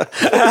relationship. Yeah.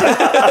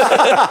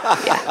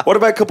 What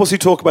about couples who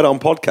talk about it on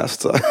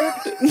podcasts?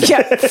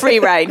 Yeah, free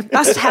reign.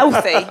 That's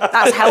healthy.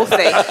 That's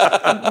healthy.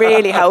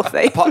 Really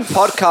healthy.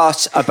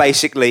 Podcasts are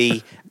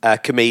basically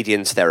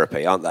comedians'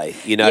 therapy, aren't they?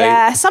 You know.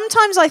 Yeah,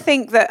 sometimes I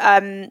think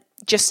that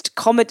just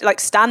comedy, like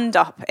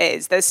stand-up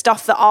is. There's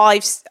stuff that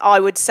I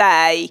would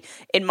say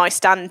in my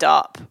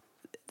stand-up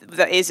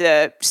that is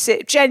a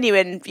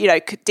genuine,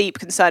 deep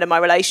concern in my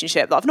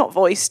relationship that I've not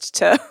voiced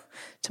to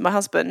my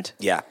husband.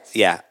 Yeah.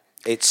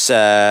 It's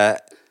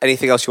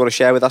anything else you want to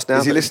share with us now?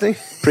 Is he listening?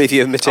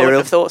 Preview of I wouldn't material.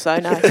 have thought so,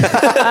 no.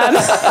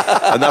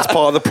 And that's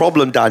part of the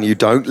problem, Dan. You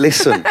don't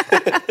listen.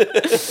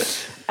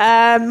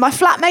 My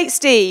flatmate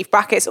Steve,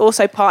 brackets,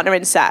 also partner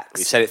in sex.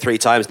 We've said it 3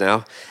 times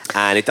now,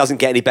 and it doesn't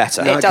get any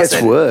better. No, it gets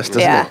doesn't. worse,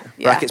 doesn't Yeah, it?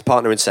 yeah. Brackets,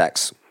 partner in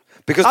sex.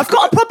 Because I've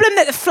got a problem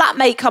that the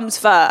flatmate comes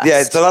first.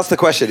 Yeah, so that's the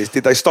question: is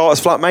did they start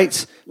as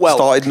flatmates? Well,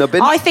 started in a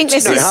bin. I think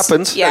this it is-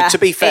 happens. yeah. No, to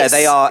be fair, it's-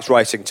 they are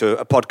writing to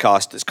a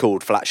podcast that's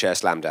called Flatshare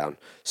Slamdown.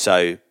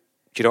 So, do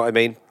you know what I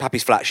mean?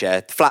 Pappy's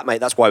Flatshare. Flatmate,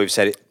 that's why we've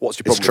said it. What's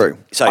your It's problem?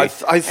 true. So, I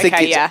think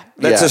Okay, it's, yeah.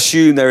 Let's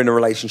assume they're in a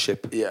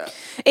relationship. Yeah.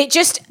 It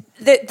just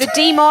the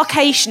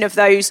demarcation of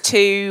those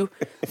two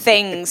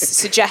things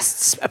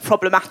suggests a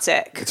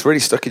problematic. It's really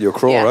stuck in your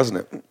craw, Yeah. hasn't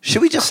it?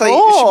 Should we just say?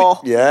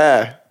 Oh,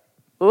 Yeah.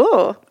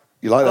 ooh,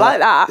 You like I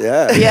that? like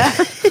that. Yeah.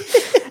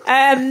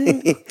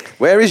 Yeah.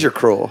 Where is your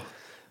craw?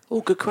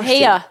 oh, good question.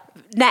 Here,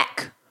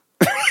 neck,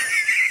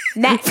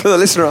 neck. For the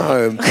listener at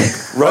home,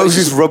 Rose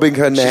is rubbing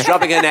her neck. She's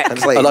rubbing her neck. And,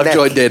 it's like, And I've neck,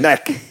 joined in.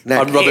 Neck.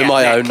 I'm rubbing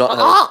my own, not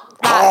hers.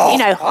 You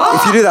know,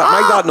 If you do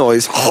that, make that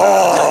noise.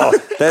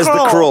 There's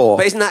the craw.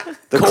 But isn't that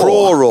The caw?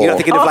 craw roar. You're not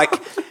thinking of like,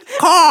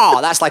 caw.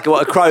 That's like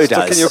what a crow does.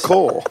 Stuck in your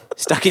core.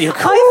 Stuck in your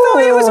caw. I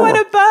thought it was when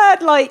a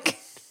bird, like,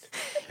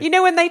 you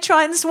know, when they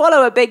try and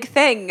swallow a big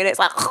thing and it's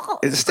like,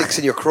 It sticks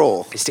in your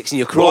craw. It sticks in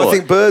your craw. Well, I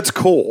think birds'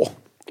 caw.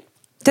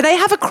 do they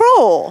have a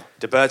craw?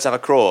 Do birds have a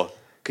craw?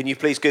 Can you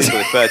please Google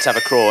if birds have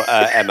a craw,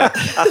 Emma?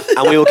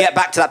 And we will get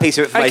back to that piece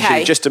of information Okay.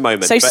 in just a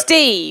moment. So, But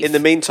Steve, in the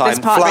meantime, let's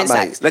partner in flatmate.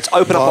 sex. let's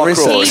open up our Partner in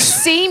craws. He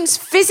seems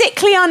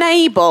physically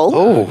unable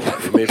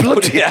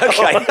Bloody Yeah,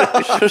 okay.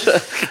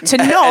 to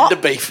not The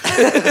beef.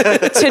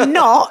 to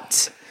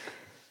not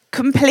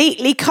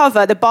completely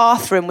cover the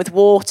bathroom with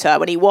water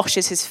when he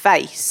washes his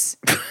face.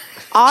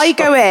 I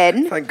go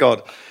in, Thank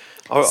God.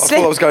 I Slip-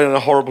 thought I was going in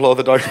a horrible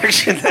other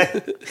direction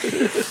there.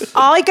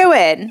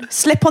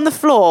 slip on the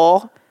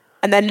floor,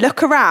 and then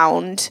look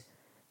around.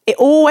 It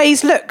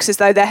always looks as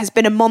though there has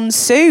been a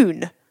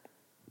monsoon.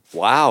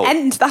 Wow.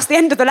 That's the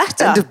end of the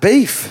letter. End of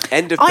beef.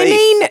 End of I beef.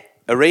 mean,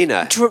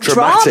 Arena. Dramatic,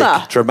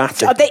 drama.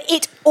 dramatic.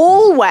 It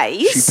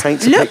always She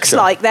paints a looks picture.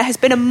 like there has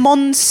been a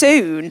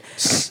monsoon.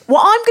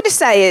 What I'm going to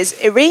say is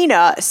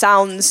Irina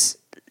sounds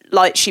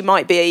like she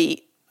might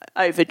be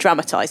over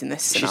dramatising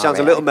this She scenario. sounds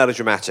a little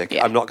melodramatic,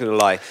 Yeah. I'm not going to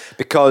lie.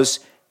 Because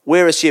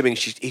we're assuming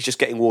he's just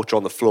getting water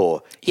on the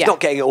floor. He's Yeah.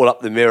 not getting it all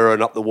up the mirror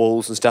and up the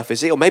walls and stuff,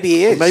 is he? Or maybe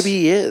he is. Maybe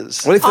he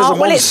is. Well, if there's a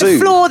Well, it's the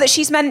monsoon, floor that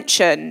she's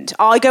mentioned.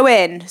 I go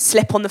in,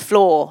 slip on the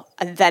floor,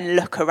 and then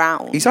look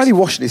around. he's only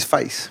washing his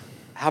face.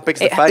 How big's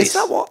the It- face? is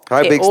that what? How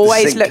it big's the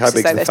always sink? looks How as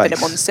big's though the there's been a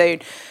face?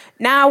 monsoon.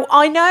 Now,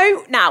 I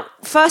know. Now,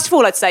 first of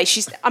all, I'd say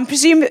I'm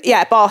presuming,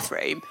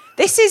 bathroom.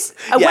 This is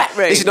a Yeah, wet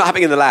room. This is not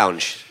happening in the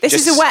lounge. This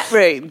is a wet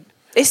room.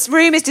 This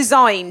room is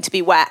designed to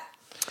be wet.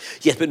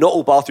 Yes, but not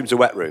all bathrooms are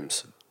wet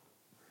rooms.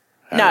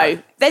 No,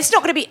 there's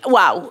not going to be.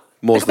 Well,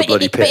 More's the but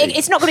bloody pity.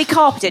 it's not going to be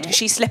carpeted because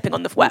she's slipping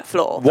on the wet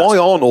floor. Why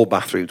aren't all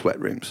bathrooms wet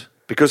rooms?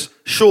 Because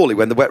surely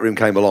when the wet room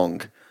came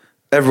along,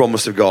 everyone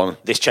must have gone,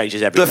 This changes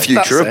the everything. future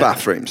That's of it.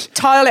 bathrooms.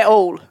 Tile it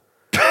all.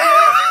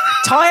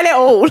 Tile it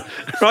all.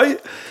 Right?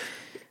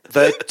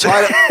 The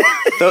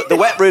toilet, the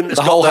wet room, that's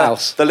The got whole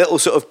house. the little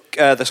sort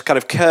of this kind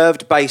of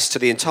curved base to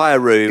the entire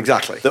room,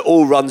 Exactly. that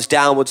all runs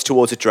downwards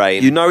towards a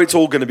drain. You know it's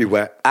all going to be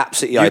wet.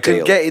 Absolutely You ideal.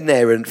 can get in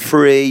there and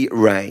free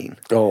reign.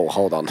 Oh,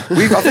 hold on. I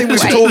think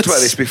we've Wait. talked about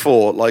this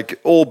before. Like,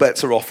 all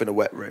bets are off in a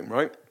wet room,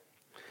 right?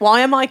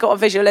 Why am I got a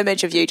visual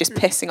image of you just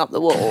pissing up the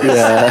wall?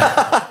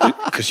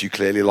 Because you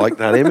clearly like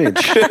that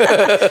image.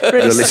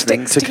 Really You're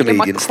listening to sticking in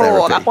my Comedians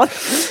craw, Therapy. that one.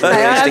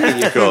 Stick in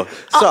your craw.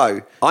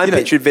 So, I'm you know,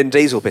 picturing Vin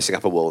Diesel pissing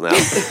up a wall now.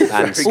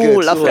 And Very good.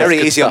 Ooh, lovely. very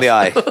Good easy on the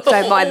eye.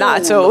 Don't mind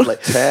that at all.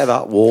 tear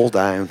that wall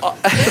down.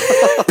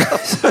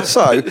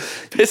 So,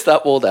 Piss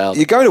that wall down.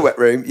 you go in a wet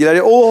room, you let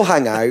it all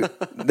hang out,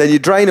 then you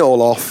drain it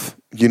all off.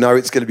 You know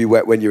it's going to be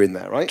wet when you're in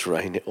there, right?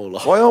 Drain it all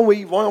off. Why aren't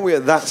we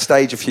at that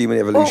stage of human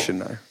evolution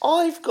now?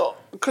 I've got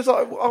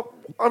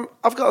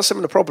I've got a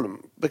similar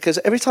problem because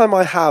every time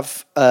I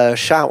have a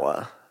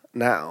shower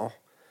now,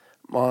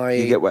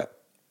 You get wet.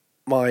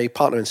 my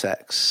partner in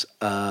sex,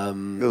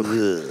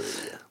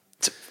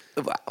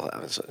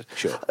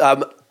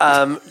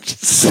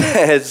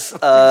 says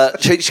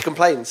she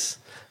complains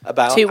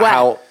about Too wet.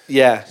 how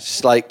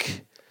she's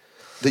like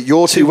That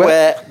you're too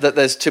wet, that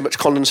there's too much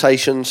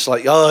condensation. She's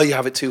like, oh, you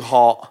have it too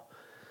hot.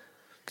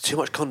 Too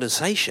much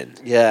condensation.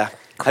 Yeah.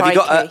 Crikey.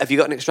 Have you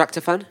got an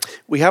extractor fan?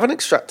 We have an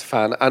extractor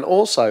fan, and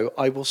also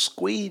I will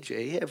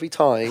squeegee every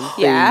time.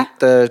 Yeah.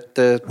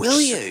 The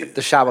Will you?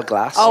 the shower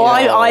glass? Oh,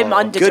 Yeah. I'm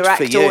under good for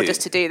direct you. orders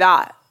to do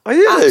that. Are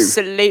you?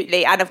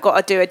 Absolutely. And I've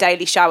got to do a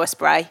daily shower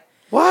spray.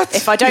 What?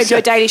 If I don't do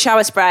a daily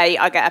shower spray,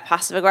 I get a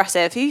passive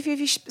aggressive. Have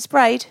you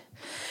sprayed?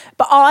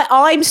 But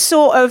I'm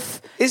sort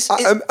of.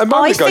 A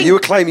moment ago, think- you were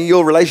claiming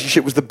your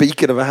relationship was the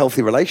beacon of a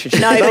healthy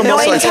relationship. No, I'm but not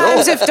so in sure.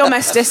 terms of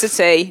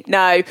domesticity.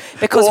 No,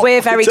 because What?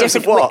 we're very In terms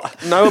of different.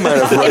 what? No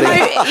amount of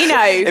running. You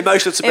know,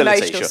 Emotional stability,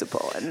 emotional sure.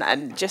 support,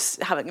 and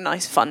just having a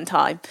nice fun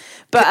time.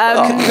 But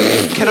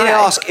Can I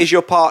ask, is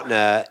your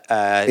partner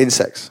In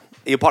sex.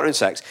 your partner in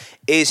sex?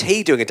 Is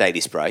he doing a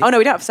daily spray? Oh no,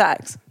 we don't have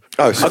sex.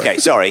 Oh, sorry. Okay,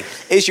 sorry.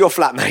 Is your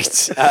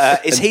flatmate?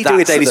 Is And he doing a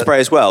that's daily the- spray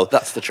as well?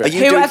 that's the trick. Are you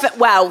doing- Whoever,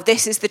 well,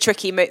 this is the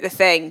the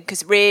thing,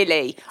 because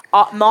really,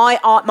 my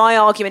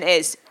argument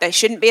is there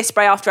shouldn't be a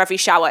spray after every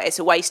shower. It's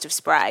a waste of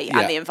spray Yeah.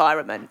 and the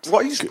environment.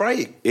 What are you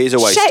spraying? It is a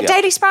waste. yeah.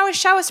 Daily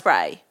shower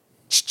spray.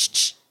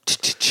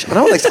 I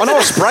know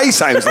what spray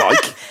sounds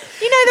like.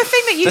 You know the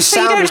thing that you The so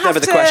you sound don't was have never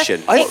the to,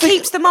 question. It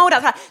keeps the mold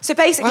out. So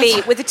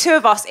basically, with the two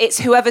of us, it's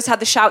whoever's had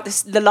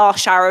the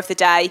last shower of the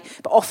day.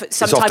 But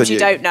sometimes often you you.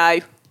 don't know.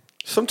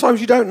 Sometimes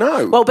you don't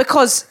know. Well,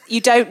 because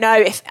you don't know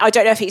if I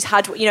don't know if he's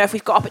had. You know, if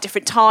we've got up at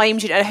different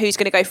times, you don't know who's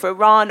going to go for a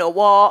run or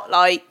what.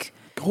 Like,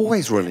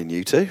 Always running,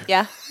 you two.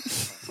 yeah.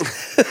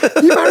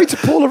 You're married to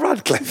Paula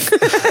Radcliffe.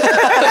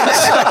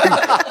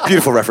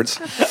 Beautiful reference.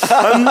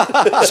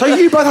 So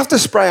you both have to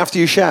spray after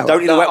you shower.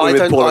 Don't need a wet one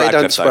with Paula I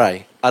don't Radcliffe, though.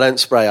 spray. I don't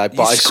spray. I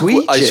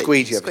squeegee?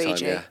 squeegee every time.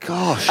 Squeegee. Yeah.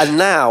 Gosh. And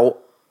now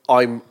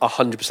I'm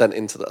 100%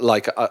 into that.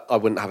 Like I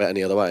wouldn't have it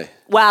any other way.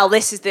 Well,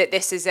 this is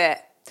it.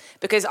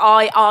 Because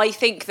I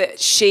think that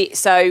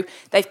so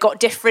they've got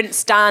different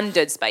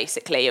standards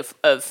basically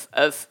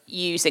of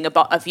using a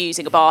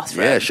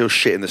bathroom. Yeah, she'll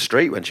shit in the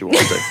street when she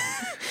wants to.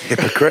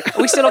 Hypocrite.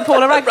 Are we still on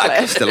Paula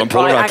Radcliffe? Still on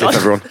Paula Right, hang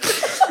Radcliffe, on.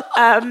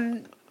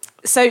 everyone.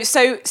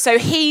 So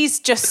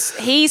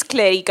he's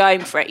clearly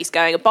going for it. He's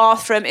going, a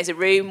bathroom is a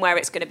room where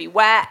it's going to be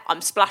wet.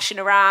 I'm splashing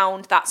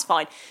around. That's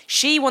fine.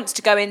 She wants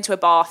to go into a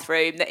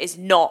bathroom that is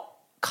not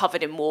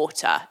covered in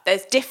water.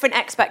 There's different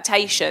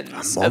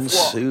expectations of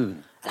what.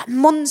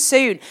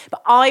 Monsoon.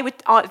 But I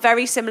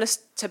very similar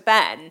to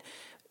Ben.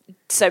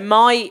 So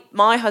my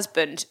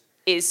husband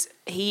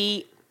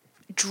he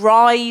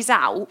dries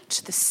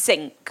out the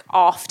sink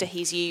after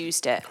he's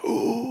used it.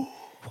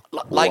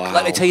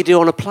 Like they tell you to do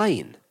on a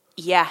plane.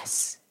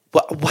 Yes.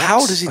 How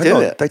does he Hang do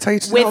on, it? They tell you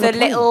to do it With on a the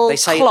plane. little They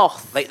say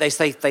cloth.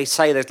 They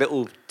say there's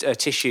little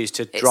tissues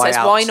to It dry says,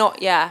 out. why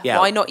not? Yeah. Yeah.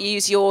 Why not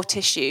use your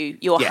tissue,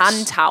 your Yes.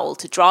 hand towel,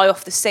 to dry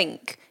off the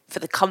sink for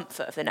the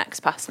comfort of the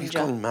next We've passenger?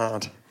 gone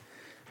mad.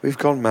 We've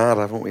gone mad,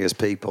 haven't we, as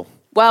people?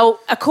 Well,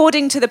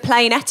 according to the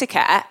plane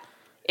etiquette,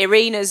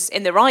 Irina's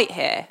in the right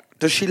here.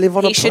 Does she live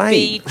on a He should plane?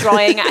 be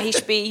drying out. He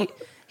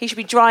should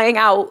be drying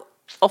out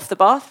off the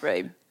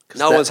bathroom.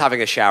 No one's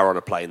having a shower on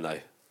a plane though,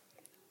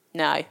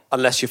 No.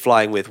 unless you're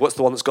flying with. What's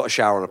the one that's got a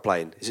shower on a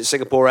plane? Is it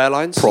Singapore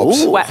Airlines?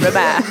 Props. Wet room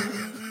air.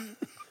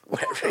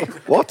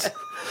 What?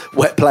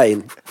 Wet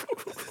plane.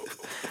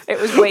 It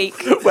was weak.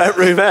 Wet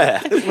room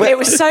air. It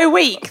was so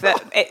weak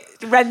that it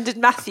rendered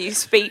Matthew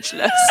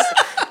speechless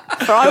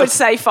for, I would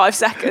say, 5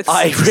 seconds.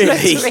 I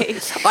Literally.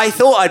 I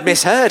thought I'd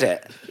misheard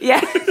it. Yeah.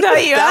 No,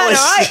 you heard, was-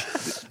 all right.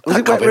 Was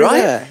it wet room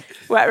air?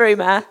 Wet room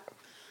air.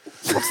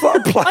 What's that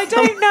a plane? I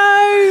don't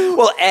know.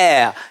 Well,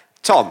 air.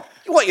 Tom,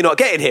 what you're not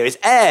getting here is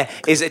air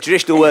is a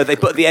traditional word they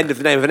put at the end of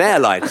the name of an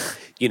airline.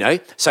 You know,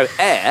 so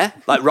air,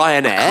 like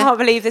Ryanair. I can't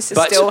believe this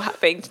is still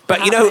happening.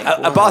 But you know,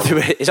 a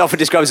bathroom is often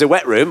described as a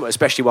wet room,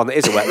 especially one that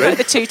is a wet room.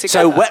 The two So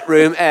together. wet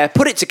room, air,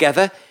 put it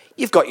together,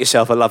 you've got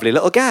yourself a lovely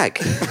little gag.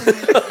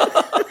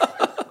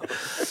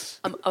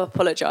 I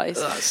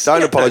apologise.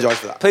 Don't apologise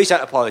for that. Please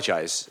don't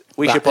apologise.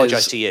 We should That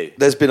apologise is- to you.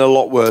 There's been a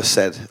lot worse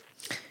said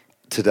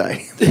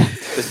today.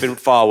 There's been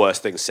far worse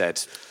things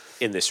said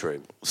in this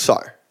room. So,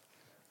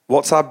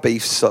 what's our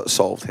beef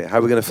solved here? How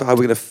are we going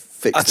to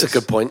fix That's this? a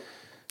good point.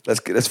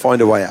 Let's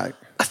find a way out.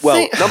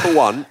 Well, number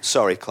one,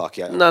 sorry, Clark.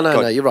 Yeah, No,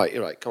 Go on. you're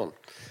right. Come on.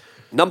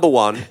 Number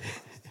one,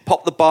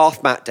 pop the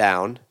bath mat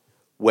down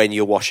when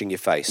you're washing your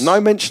face. No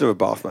mention of a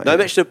bath, mate. No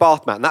mention of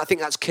bath mat, and I think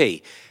that's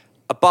key.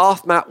 A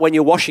bath mat when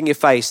you're washing your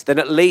face, then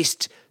at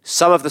least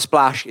some of the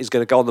splash is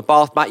going to go on the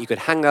bath mat. You can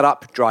hang that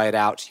up, dry it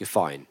out, you're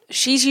fine.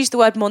 She's used the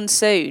word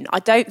monsoon. I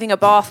don't think a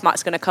bath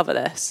mat's going to cover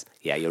this.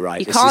 Yeah, you're right.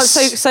 You This can't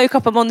is- soak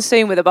up a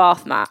monsoon with a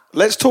bath mat.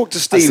 Let's talk to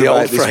Steve the about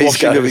old this phrase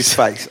washing of goes. his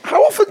face.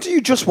 How often do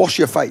you just wash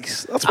your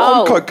face? That's what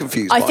I'm quite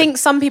confused I by. think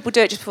some people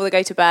do it just before they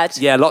go to bed.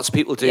 Yeah, lots of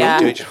people do Yeah.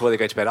 do it before they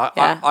go to bed.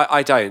 Yeah.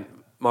 I don't.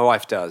 My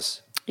wife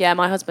does. Yeah,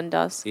 my husband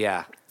does.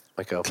 Yeah.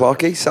 My girl.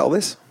 Clarky, settle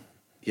this.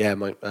 Yeah,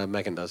 my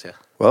Megan does. Yeah.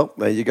 Well,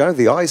 there you go.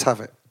 The eyes have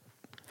it.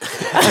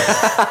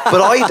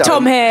 But I don't.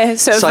 Tom here,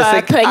 sort of So I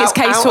think putting his out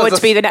case of forward the-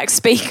 to be the next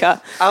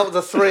speaker. Out of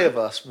the three of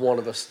us, one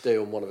of us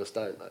do and one of us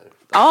don't, though.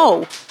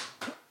 Oh,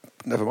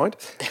 Never mind.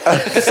 so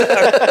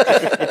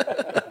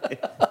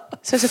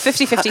it's a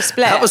 50-50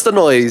 split. That was the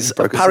noise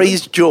of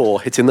Parry's jaw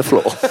hitting the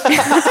floor.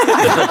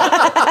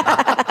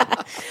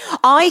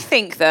 I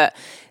think that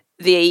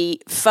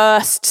the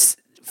first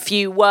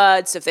few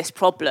words of this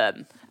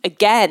problem,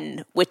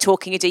 again, we're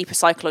talking a deeper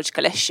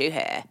psychological issue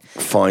here.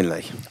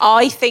 Finally.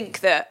 I think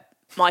that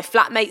my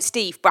flatmate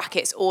Steve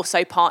 (brackets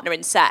also partner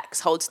in sex)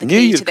 holds the I knew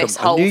key you'd to this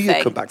come, I whole knew you'd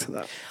thing. come back to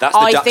that. That's the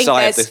I dark think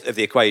side there's- of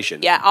the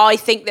equation. Yeah, I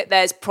think that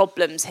there's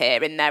problems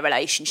here in their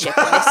relationship,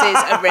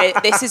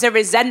 and this is a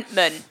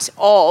resentment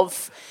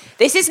of.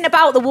 This isn't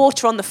about the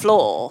water on the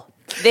floor.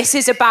 This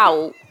is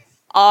about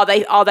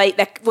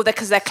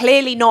because they're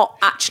clearly not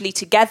actually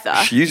together.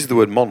 She uses the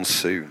word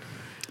monsoon.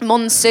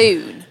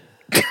 Monsoon,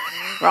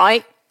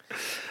 right?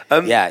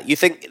 Yeah, you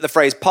think the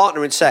phrase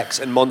partner in sex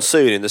and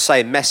monsoon in the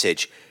same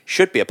message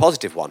should be a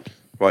positive one.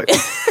 Right.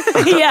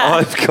 Yeah.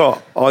 I've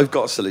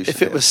got a solution.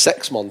 If it here. was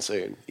sex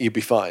monsoon, you'd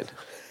be fine.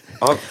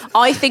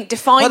 I think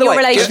define By the your way,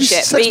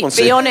 relationship. just-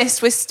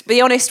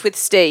 Be honest with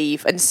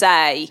Steve and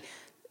say,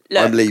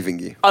 look, I'm leaving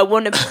you. I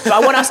want us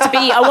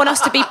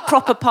to be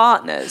proper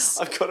partners.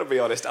 I've got to be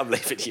honest. I'm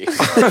leaving you.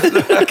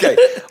 Okay,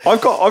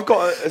 I've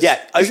got. Yeah,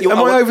 Am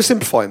I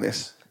oversimplifying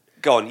this?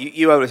 Go on.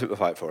 You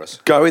oversimplify it for us.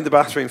 Go in the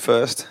bathroom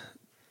first.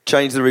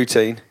 Change the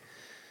routine.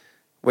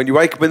 When you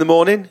wake up in the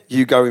morning,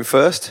 you go in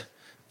first.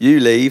 You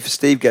leave.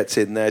 Steve gets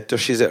in there,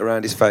 dushes it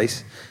around his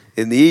face.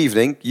 In the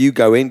evening, you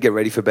go in, get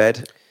ready for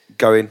bed,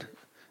 go in.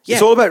 Yeah.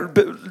 It's all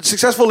about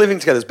successful living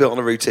together. Is built on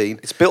a routine.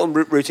 It's built on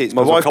routines.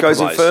 My built on wife goes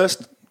in compromise.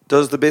 first,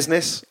 does the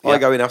business. Yeah. I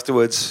go in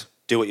afterwards.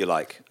 Do what you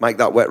like. Make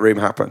that wet room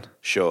happen.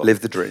 Sure. Live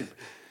the dream.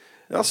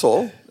 That's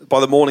all. By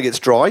the morning, it's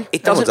dry.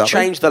 It No one's doesn't happy.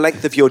 change the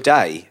length of your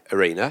day,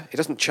 Arena. It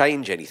doesn't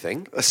change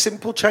anything. A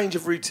simple change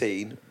of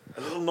routine.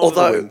 A little nod of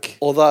the wink.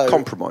 Although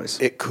compromise.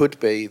 it could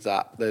be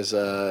that there's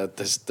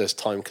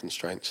time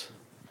constraints.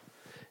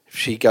 If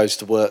she goes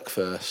to work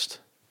first,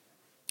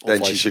 or Then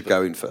she vice should versa.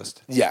 go in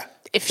first. Yeah.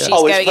 If she's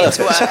Oh, it's going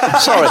into work.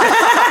 Sorry,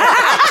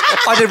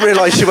 I didn't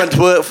realise she went to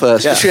work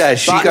first. Yeah. Yeah,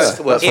 she But goes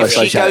to work if first.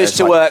 she yeah, goes it's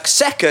to fine. work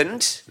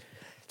second,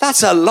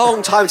 that's a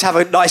long time to have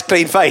a nice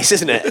clean face,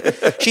 isn't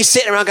it? She's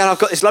sitting around going, I've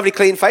got this lovely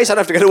clean face, I don't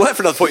have to go to work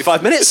for another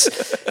 45 minutes.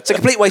 It's a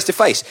complete waste of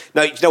face.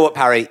 No, you know what,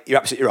 Parry? You're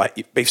absolutely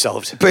right. Beef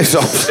solved. Beef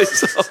solved. Beef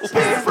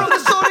from the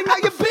sorting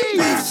out your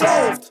beef.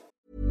 Solved.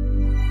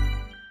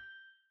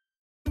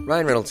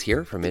 Ryan Reynolds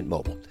here from Mint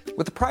Mobile.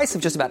 With the price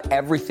of just about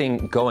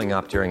everything going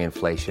up during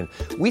inflation,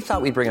 we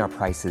thought we'd bring our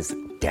prices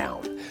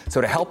down.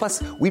 So to help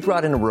us, we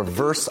brought in a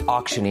reverse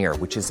auctioneer,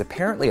 which is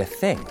apparently a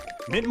thing.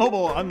 Mint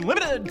Mobile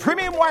Unlimited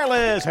Premium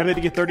Wireless. How to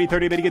get 30,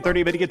 30, bit to get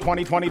 30, bit to get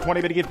 20, 20,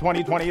 20, bit to get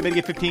 20, 20, bit to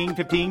get 15,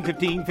 15,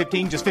 15,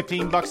 15, just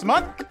 $15 a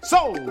month?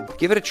 Sold!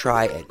 Give it a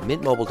try at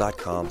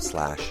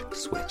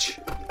mintmobile.com/switch.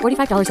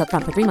 $45 up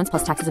front for 3 months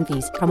plus taxes and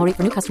fees. Promo rate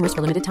for new customers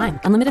for limited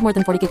time. Unlimited more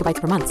than 40 gigabytes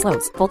per month.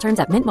 Slows full terms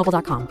at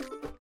mintmobile.com.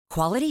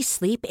 Quality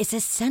sleep is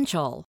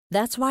essential.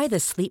 That's why the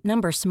Sleep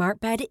Number Smart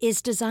Bed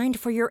is designed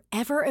for your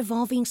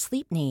ever-evolving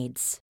sleep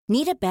needs.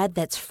 Need a bed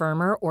that's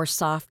firmer or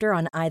softer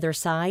on either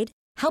side?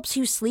 Helps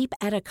you sleep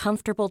at a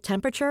comfortable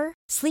temperature?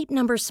 Sleep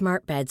Number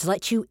Smart Beds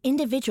let you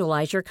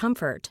individualize your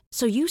comfort,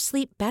 so you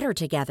sleep better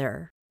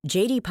together.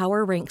 JD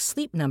Power ranks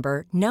Sleep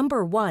Number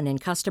number 1 in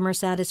customer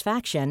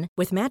satisfaction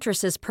with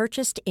mattresses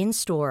purchased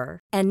in-store.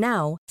 And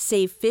now,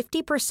 save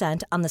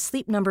 50% on the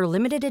Sleep Number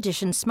Limited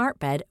Edition Smart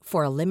Bed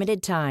for a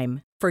limited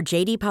time. For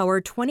JD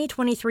Power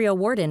 2023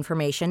 award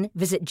information,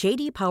 visit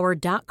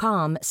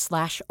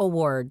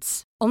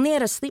jdpower.com/awards. Only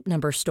at a Sleep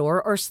Number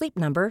store or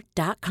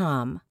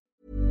sleepnumber.com.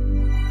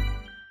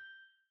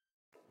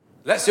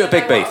 Let's do a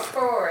big beef. Yeah.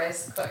 Oh,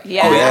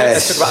 yeah. Yes.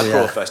 Let's talk about the Yeah.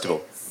 crawl, first of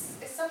all.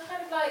 It's some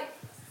kind of like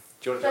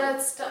Do you want to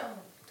bird stomach.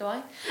 Do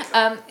I?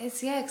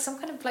 It's some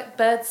kind of like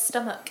bird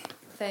stomach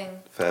thing.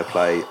 Fair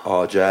play,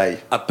 RJ.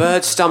 A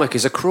bird's stomach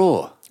is a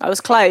craw. I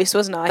was close,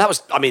 wasn't I? That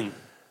was, I mean,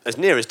 as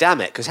near as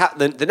damn it, because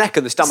the neck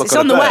and the stomach It's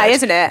on on a the bird, way,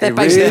 isn't it? They're It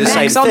basically really the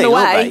same is. On thing, the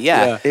aren't way. they?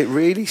 Yeah. It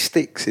really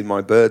sticks in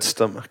my bird's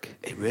stomach.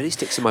 It really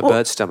sticks in my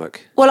bird's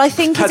stomach. Well, I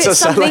think That is it does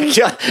sound something?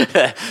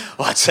 like,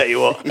 well, I tell you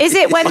what. Is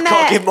it when I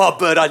can't they're- give my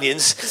bird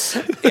onions.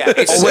 Yeah,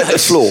 it's, I wet the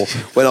floor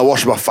when I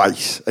wash my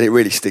face, and it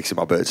really sticks in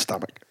my bird's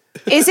stomach.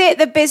 Is it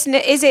the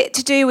business? Is it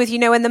to do with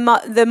when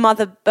the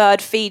mother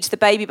bird feeds the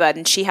baby bird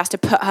and she has to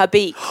put her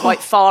beak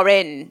quite far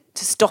in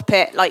to stop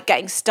it like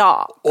getting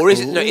stuck? Or is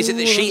it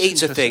that she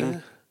eats a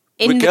thing,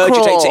 In the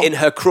regurgitates craw. it in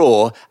her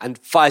craw, and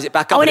fires it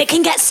back up? Oh, and it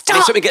can get If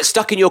stuck. something gets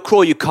stuck in your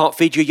craw, you can't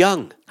feed your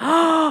young.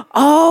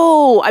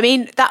 Oh, I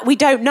mean that we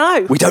don't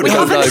know. We don't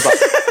know, haven't- but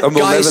and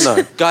we'll guys,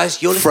 never know.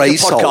 Guys, you're listening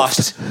Phrase to a solved.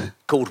 podcast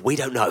called We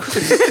Don't Know.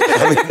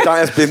 I mean, that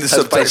has been the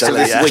subtext of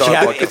this Which you entire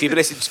have, if podcast. you've been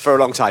listening for a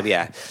long time,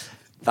 yeah.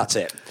 That's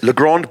it. Le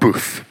Grand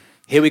Bouffe.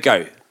 Here we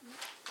go.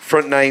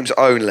 Front names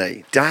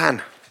only.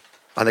 Dan.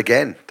 And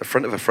again, the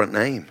front of a front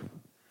name.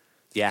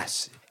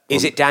 Yes.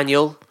 Is it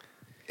Daniel?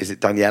 Is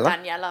it Daniela?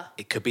 Daniela.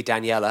 It could be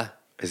Daniela.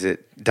 Is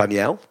it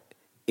Danielle?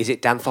 Is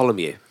it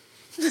Dantholomew?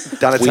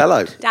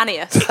 Donatello?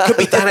 Danius. Could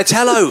be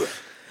Donatello.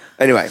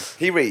 Anyway,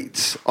 he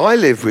reads, I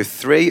live with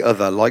 3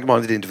 other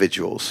like-minded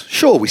individuals.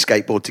 Sure, we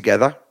skateboard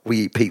together, we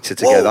eat pizza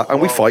together, and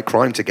we fight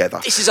crime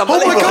together. This is Oh my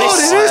unbelievable. God,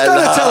 it is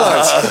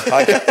Donatello!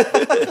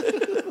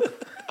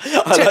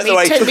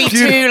 Took me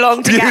too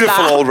long to get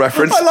Beautiful that. old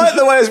reference. I like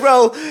the way as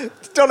well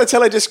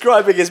Donatello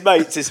describing his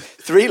mates as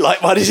 3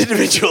 like-minded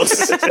individuals.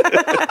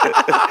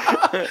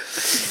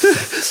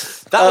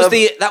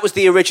 That was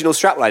the original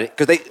strapline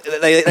because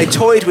they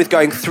toyed with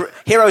going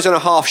heroes on a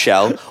half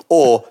shell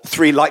or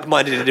 3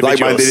 like-minded individuals.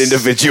 Like-minded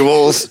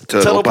individuals.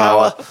 Turtle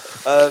power.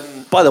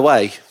 By the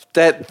way,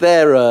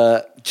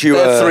 they're Do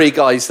you, 3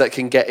 guys that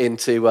can get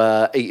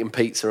into eating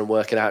pizza and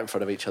working out in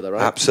front of each other,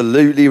 right?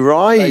 Absolutely They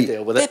right.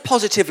 deal with They're it.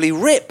 positively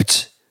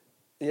ripped.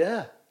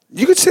 Yeah.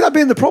 You could see that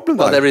being the problem,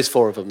 though. Well, there is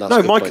 4 of them. That's no,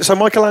 a good point. So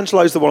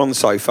Michelangelo's the one on the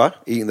sofa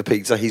eating the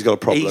pizza. He's got a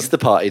problem. He's the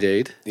party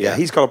dude. Yeah,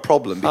 he's got a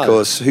problem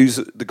because who's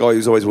the guy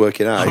who's always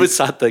working out? I was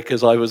sad though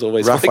because I was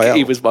always Raphael. thinking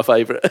he was my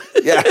favourite.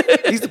 Yeah,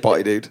 he's the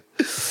party dude.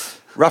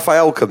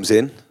 Raphael comes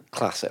in.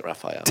 Classic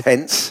Raphael.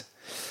 Tense.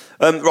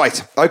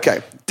 Right,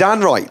 okay.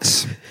 Dan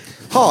writes,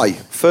 hi,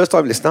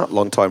 first-time listener,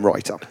 long-time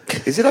writer.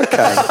 Is it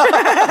okay?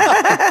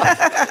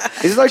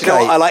 Is it okay? Do you know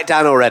what? I like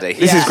Dan already.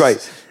 This is great.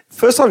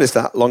 First-time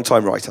listener,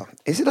 long-time writer.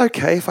 Is it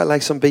okay if I lay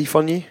some beef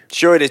on you?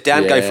 Sure it is,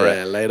 Dan. Go for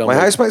it. Lay it on My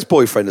me. housemate's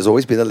boyfriend has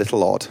always been a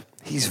little odd.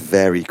 He's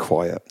very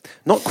quiet.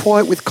 Not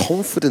quiet with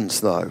confidence,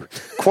 though.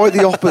 Quite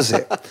the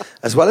opposite.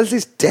 As well as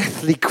this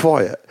deathly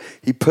quiet,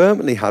 he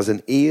permanently has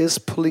an ears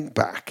pulling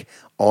back,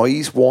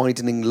 eyes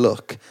widening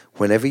look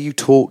whenever you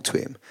talk to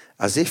him,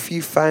 as if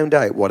you found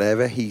out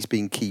whatever he's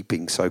been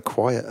keeping so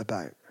quiet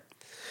about.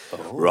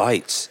 Oh.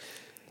 Right.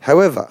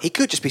 However, he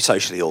could just be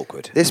socially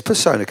awkward. This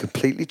persona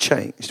completely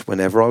changed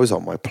whenever I was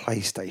on my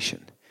PlayStation.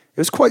 It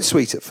was quite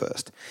sweet at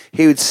first.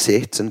 He would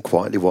sit and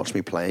quietly watch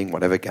me playing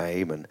whatever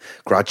game, and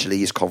gradually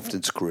his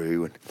confidence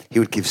grew, and he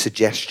would give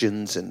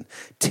suggestions and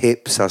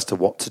tips as to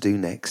what to do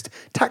next,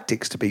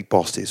 tactics to beat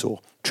bosses or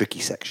tricky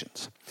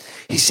sections.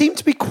 He seemed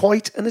to be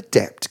quite an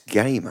adept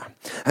gamer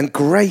and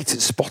great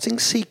at spotting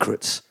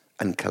secrets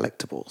and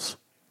collectibles.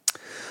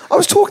 I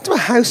was talking to a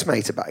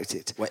housemate about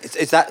it. Wait,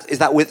 is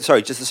that with?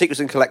 Sorry, just the secrets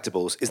and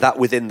collectibles. Is that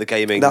within the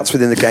gaming? That's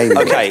within the gaming.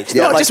 Okay, it's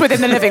Not just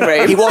within the living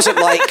room. He wasn't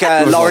like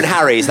Lauren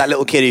Harries, that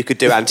little kid who could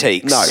do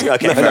antiques. No.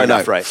 Okay, No, fair no,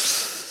 enough, no. right.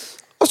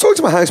 I was talking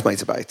to my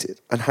housemate about it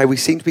and how we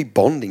seemed to be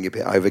bonding a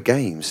bit over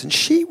games, and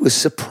she was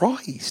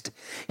surprised.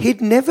 He'd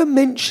never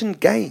mentioned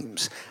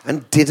games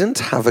and didn't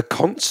have a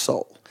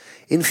console.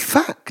 In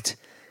fact,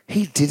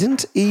 he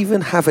didn't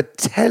even have a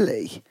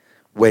telly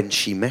when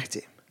she met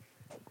him.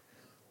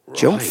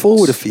 Jump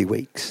forward a few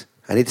weeks,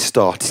 and it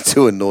started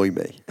to annoy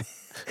me.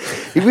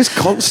 He was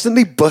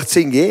constantly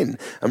butting in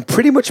and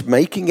pretty much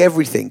making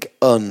everything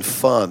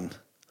unfun.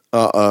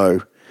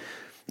 Uh-oh.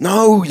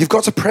 No, you've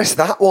got to press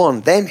that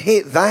one, then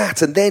hit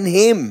that, and then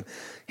him.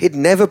 He'd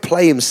never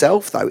play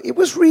himself, though. It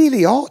was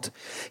really odd.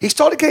 He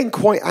started getting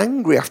quite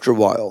angry after a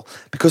while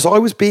because I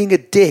was being a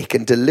dick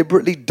and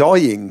deliberately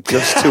dying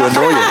just to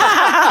annoy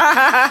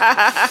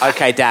him.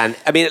 Okay, Dan.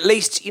 I mean, at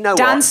least, you know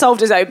Dan what?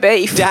 solved his own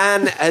beef.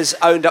 Dan has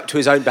owned up to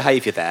his own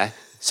behaviour there,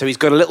 so he's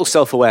got a little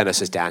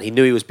self-awareness as Dan. He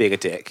knew he was being a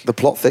dick. The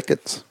plot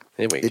thickens.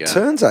 Here we It go.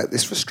 turns out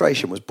this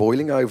frustration was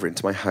boiling over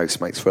into my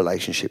housemate's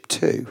relationship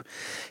too.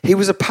 He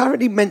was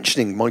apparently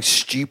mentioning my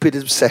stupid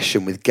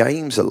obsession with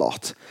games a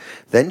lot.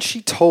 Then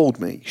she told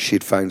me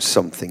she'd found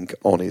something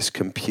on his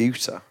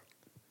computer.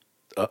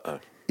 Uh-oh.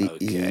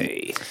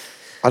 Okay.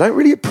 I don't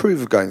really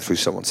approve of going through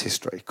someone's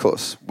history,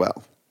 because,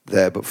 well,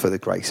 there but for the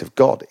grace of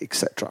God,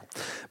 etc.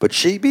 But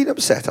she'd been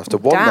upset after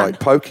one Dan. night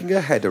poking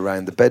her head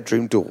around the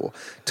bedroom door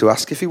to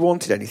ask if he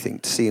wanted anything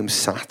to see him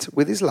sat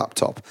with his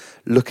laptop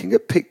looking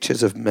at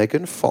pictures of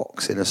Megan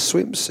Fox in a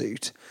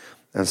swimsuit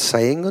and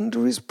saying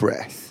under his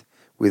breath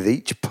with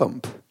each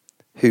pump,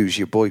 "Who's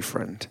your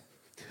boyfriend?"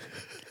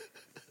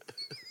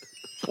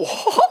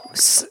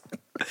 What?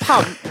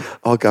 Pump.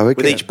 I'll go again.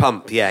 With each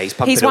pump, yeah, he's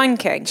pumping. He's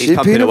wanking. He's She'd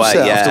pumping been away,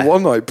 upset yeah. after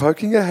one night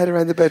poking her head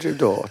around the bedroom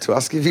door to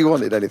ask if he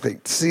wanted anything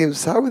to see him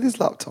sat with his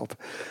laptop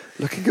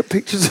looking at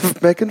pictures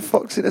of Megan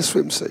Fox in a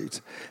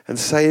swimsuit and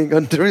saying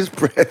under his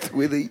breath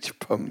with each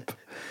pump,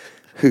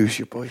 "Who's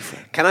your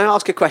boyfriend?" Can I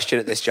ask a question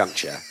at this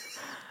juncture?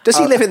 Does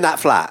he live in that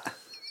flat?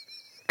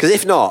 Because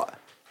if not,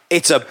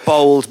 it's a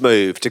bold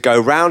move to go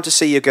round to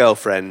see your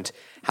girlfriend,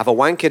 have a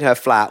wank in her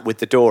flat with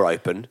the door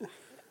open,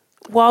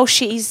 While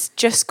she's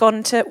just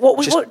gone to...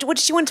 What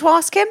did you want to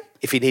ask him?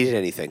 if he needed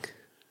anything.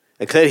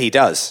 And clearly he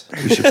does.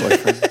 Who's your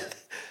boyfriend?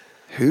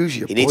 Who's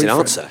your He boyfriend? needs an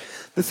answer.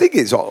 The thing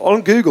is,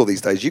 on Google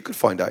these days, you could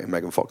find out who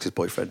Megan Fox's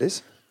boyfriend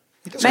is.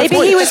 Maybe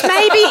he was... Do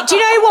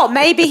you know what?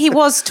 Maybe he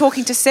was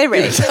talking to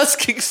Siri.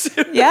 Asking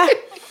Siri. Yeah?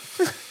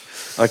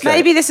 Okay.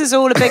 Maybe this is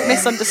all a big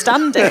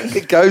misunderstanding.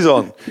 It goes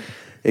on.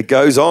 It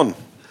goes on.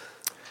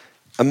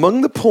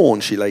 Among the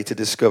porn she later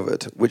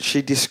discovered, which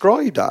she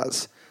described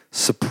as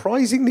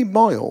surprisingly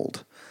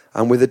mild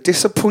and with a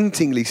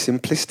disappointingly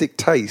simplistic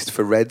taste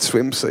for red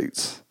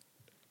swimsuits.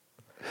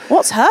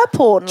 What's her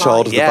porn like?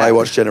 Child of Yeah. the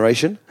Baywatch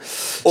generation.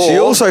 She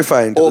also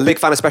found... Or big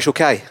fan of Special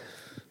K.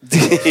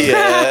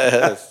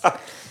 Yes.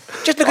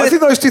 Just look I at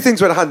think it. those two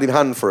things went hand in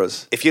hand for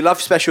us. If you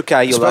love Special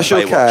K, you'll Special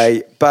love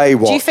Baywatch. K,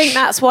 Baywatch. Do you think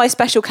that's why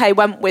Special K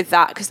went with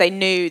that? Because they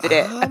knew that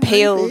it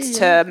appealed maybe,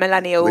 to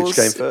millennials. Which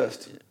came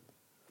first?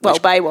 Well,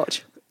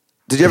 Baywatch.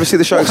 Did you ever see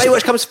the show? What,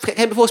 Baywatch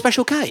came before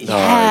Special K?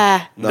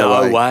 Yeah.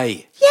 No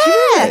way.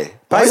 Yeah.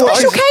 Baywatch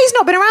Special is- K's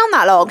not been around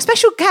that long.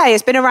 Special K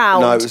has been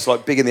around. No, it was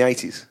like big in the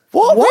 80s.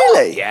 What?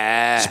 Really?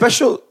 Yeah.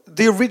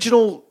 The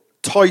original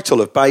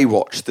title of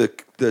Baywatch,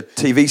 the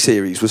TV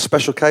series, was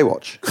Special K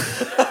Watch.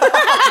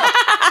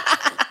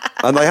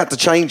 And they had to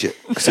change it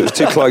because it was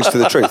too close to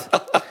the truth.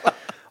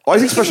 I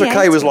think Special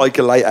K was like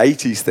a late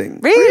 80s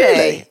thing.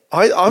 Really?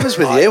 I was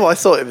with you. I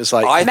thought it was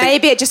like I think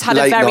Maybe it just had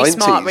a late very 90s.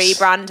 smart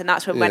rebrand, and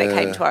that's when it Yeah.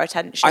 came to our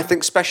attention. I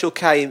think Special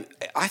K.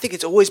 I think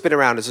it's always been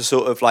around as a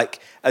sort of like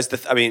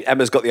I mean,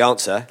 Emma's got the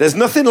answer. There's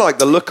nothing like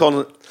the look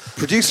on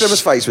producer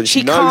Emma's face when she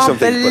She knows can't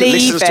something, but believe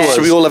listens to it. us.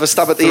 Should we all have a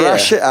stab at the ear?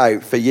 Thrash it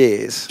out for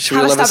years. Should we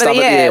Have all a have a stab at the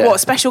stab year. What,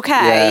 Special K?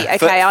 Yeah.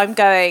 Okay, I'm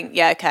going.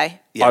 Yeah, okay.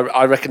 Yeah.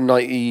 I reckon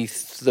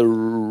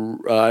 93.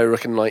 I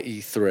reckon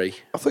 93.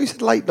 I thought you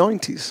said late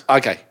 90s.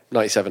 Okay,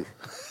 97.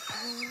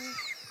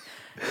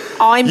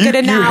 I'm You- gonna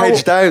you now.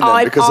 hedged down then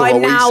I'm, because of I'm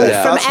what we now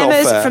said. from That's not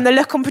Emma's fair. from the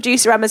look on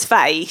producer Emma's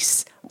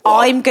face.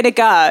 I'm gonna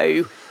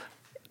go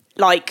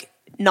like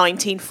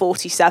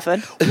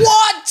 1947.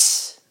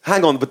 What?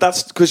 Hang on, but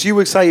that's because you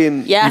were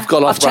saying Yeah, You've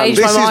gone I've off brand.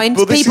 changed This my is- mind.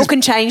 well, this People is-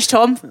 can change,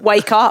 Tom.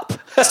 Wake up.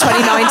 It's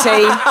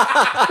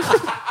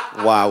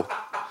 2019. Wow.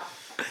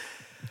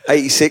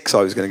 86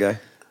 I was going to go.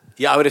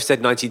 Yeah, I would have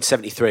said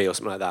 1973 or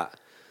something like that.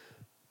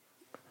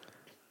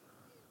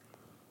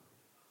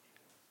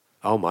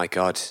 Oh my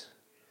God.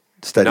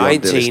 Steady on,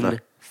 dear listener.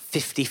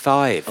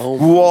 1955.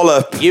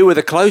 Wallop. You were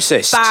the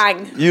closest.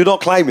 Bang. You're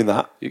not claiming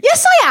that.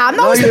 Yes, I am.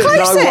 That was the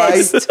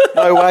closest.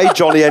 No way.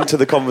 Johnny entered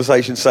the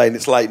conversation saying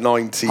it's late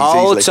 90s.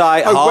 Hold easily.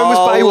 tight, Oh, when was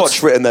hold.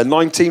 Baywatch written then?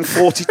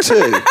 1942.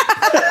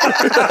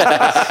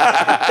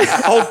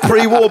 Old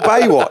pre-war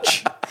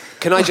Baywatch.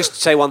 Can I just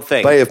say one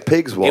thing? Bay of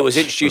Pigs watch. It was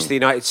introduced to the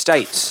United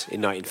States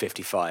in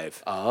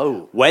 1955.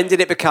 Oh. When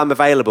did it become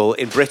available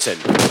in Britain?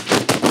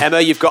 Emma,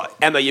 you've got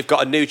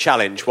a new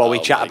challenge while we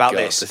Oh chat my about God,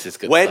 this. this is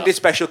good When stuff. did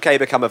Special K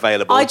become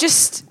available?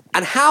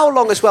 And how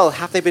long as well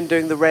have they been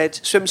doing the red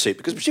swimsuit?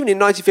 Because presumably in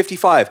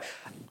 1955,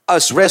 Red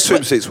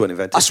swimsuits weren't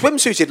invented. a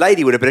swimsuited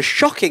lady would have been a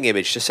shocking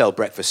image to sell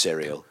breakfast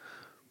cereal.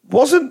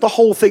 Wasn't the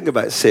whole thing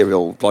about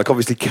cereal, like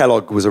obviously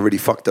Kellogg was a really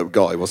fucked up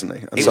guy, wasn't he?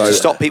 And It was to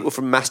stop people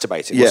from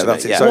masturbating. Yeah, wasn't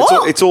that's it? it.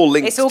 So it's all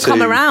linked It's all to...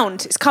 come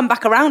around. It's come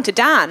back around to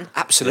Dan.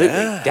 Absolutely.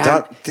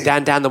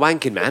 Dan the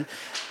wanking man.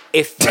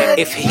 If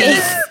he...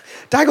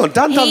 Hang on,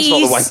 Dan Dun's not the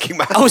He's- wanking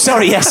man. Oh,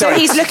 sorry, yes, So sorry.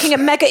 he's looking at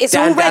mega. It's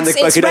Dan- all red. Dan the It's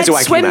bloke red who knows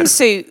a wanking man.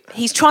 swimsuit.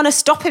 He's trying to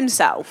stop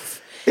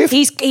himself.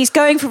 He's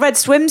going for red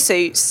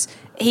swimsuits.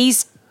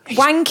 He's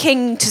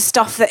wanking to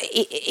stuff that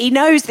he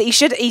knows that he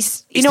should. You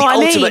It's know the what I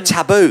mean? ultimate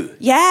taboo.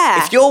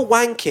 Yeah. If you're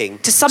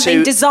wanking to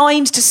something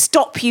designed to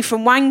stop you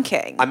from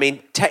wanking. I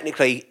mean,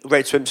 technically,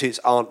 red swimsuits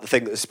aren't the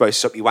thing that's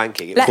supposed to stop you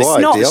wanking. Let's It's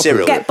not the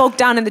cereal. get bogged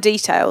down in the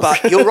details.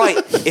 But you're right.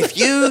 If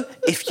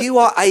you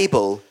are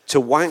able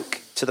to wank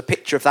to the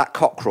picture of that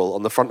cockerel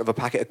on the front of a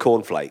packet of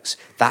cornflakes,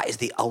 that is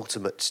the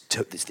ultimate.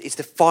 It's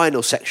the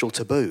final sexual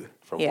taboo.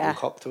 From Yeah. one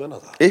cock to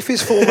another. If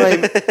his full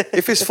name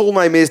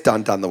is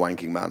Dan the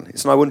Wanking Man,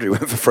 it's no wonder he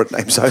went for front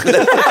names only.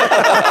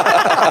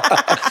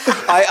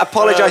 I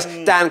apologise,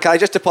 Dan. Can I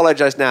just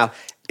apologise now?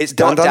 It's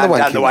Dan not Dan the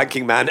Dan the Wanking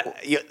Wanking Man.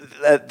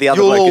 The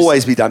other You'll bloke is-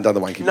 always be Dan the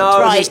Wanking Man.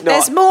 No, right, he's not.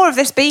 there's more of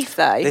this beef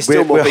though. There's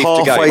still more We're beef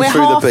to go. halfway We're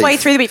through the halfway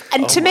beef. through the beef,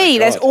 and to my me,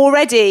 there's God.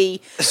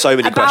 already So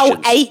many about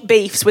questions. 8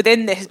 beefs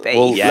within this beef.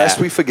 Well, Yeah. lest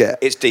we forget,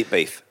 It's deep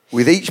beef.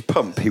 with each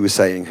pump he was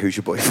saying, "Who's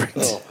your boyfriend?"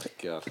 Oh my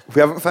God.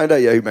 We haven't found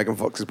out yet who Megan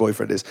Fox's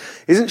boyfriend is.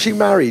 Isn't she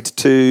married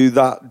to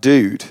that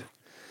dude?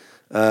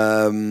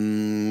 No,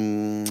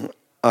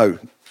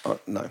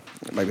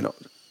 maybe not.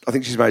 I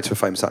think she's married to a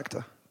famous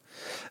actor.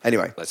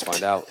 Anyway, Let's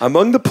find out.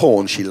 among the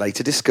porn she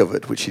later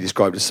discovered, which she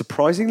described as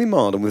surprisingly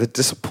mild and with a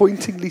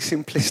disappointingly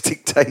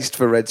simplistic taste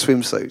for red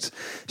swimsuits,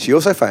 she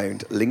also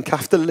found link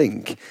after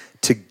link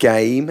to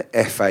game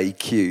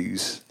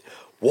FAQs.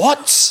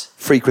 What?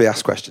 Frequently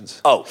asked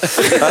questions. Oh,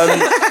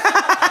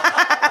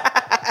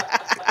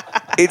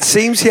 It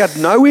seems he had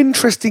no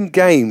interest in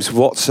games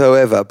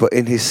whatsoever, but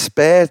in his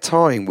spare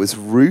time was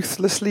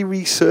ruthlessly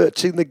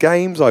researching the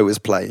games I was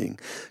playing,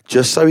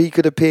 just so he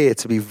could appear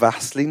to be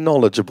vastly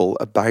knowledgeable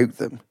about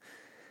them.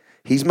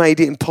 He's made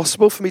it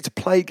impossible for me to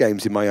play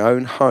games in my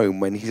own home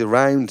when he's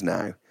around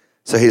now.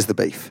 So here's the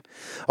beef.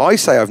 I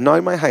say I've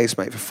known my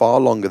housemate for far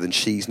longer than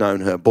she's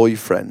known her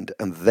boyfriend,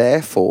 and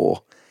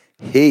therefore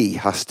he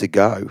has to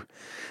go.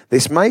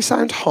 This may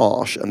sound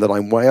harsh and that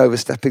I'm way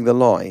overstepping the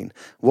line.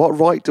 What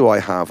right do I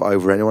have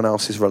over anyone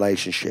else's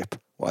relationship?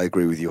 Well, I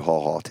agree with you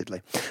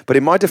wholeheartedly. But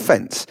in my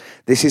defence,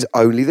 this is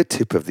only the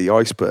tip of the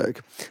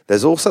iceberg.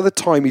 There's also the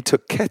time he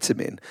took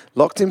ketamine,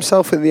 locked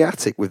himself in the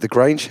attic with the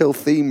Grange Hill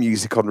theme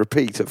music on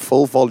repeat at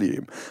full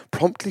volume,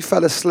 promptly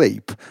fell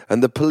asleep,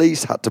 and the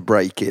police had to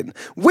break in.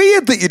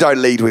 Weird that you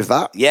don't lead with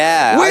that.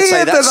 Yeah, I'd Weird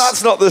say that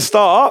that's not the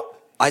start.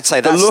 I'd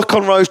say The that's look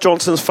on Rose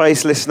Johnson's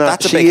face, listener,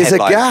 That's a she big is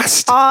headline.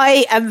 aghast.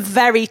 I am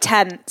very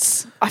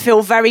tense. I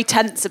feel very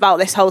tense about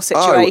this whole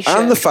situation.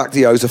 Oh, and the fact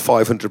he owes her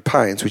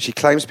 £500, which he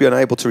claims to be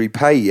unable to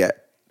repay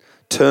yet,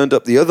 turned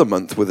up the other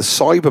month with a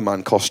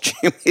Cyberman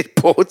costume he'd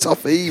bought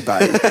off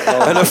eBay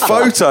and a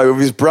photo of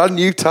his brand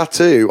new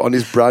tattoo on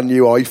his brand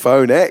new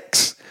iPhone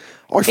X.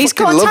 He's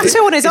got a fucking love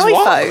tattoo it. on his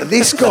iPhone.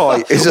 This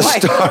guy is a Why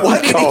stone do you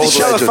need cold to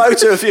show legend. a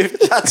photo of your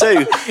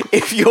tattoo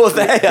if you're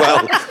there?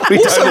 Well, we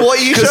Also, don't- what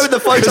are you 'cause- showing the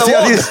photo 'cause he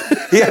had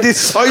of? He had his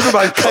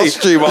Cyberman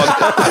costume on.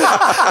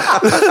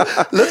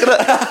 Look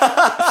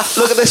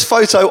at this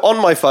photo on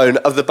my phone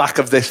of the back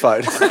of this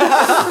phone.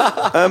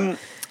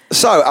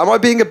 So, am I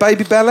being a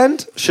baby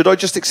bellend? Should I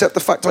just accept the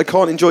fact I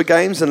can't enjoy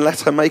games and let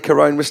her make her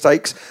own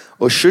mistakes?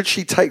 Or should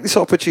she take this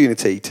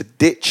opportunity to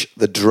ditch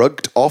the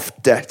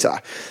drugged-off debtor?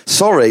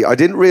 Sorry, I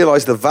didn't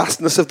realise the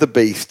vastness of the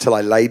beef till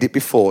I laid it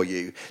before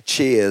you.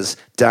 Cheers,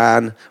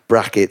 Dan,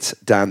 brackets,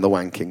 Dan the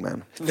wanking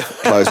man.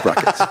 Close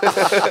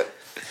brackets.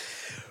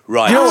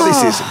 Right. You know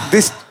what this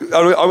is?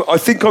 I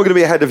think I'm going to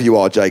be ahead of you,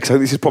 RJ, because I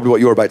think this is probably what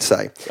you're about to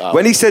say. Oh.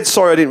 When he said,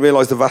 sorry, I didn't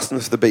realise the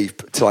vastness of the beef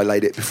till I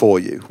laid it before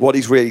you, what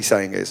he's really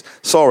saying is,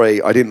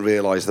 sorry, I didn't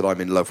realise that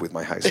I'm in love with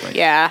my housemate.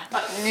 Yeah.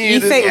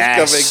 You think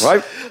Yes.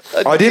 Right?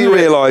 I didn't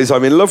realise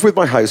I'm in love with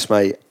my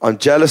housemate. I'm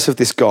jealous of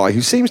this guy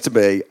who seems to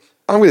be,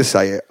 I'm going to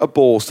say it, a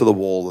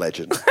balls-to-the-wall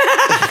legend.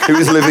 Who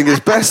is living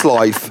his best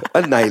life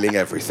and nailing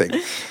everything.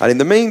 And in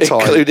the meantime...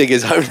 including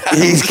his own house.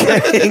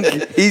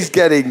 He's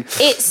getting...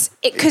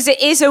 Because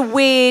it's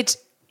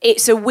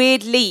a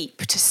weird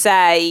leap to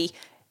say,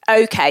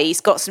 okay, he's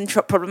got some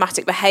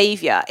problematic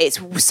behaviour. It's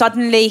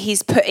suddenly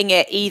he's putting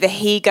it either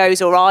he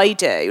goes or I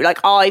do. Like,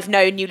 I've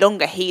known you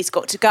longer, he's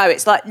got to go.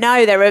 It's like,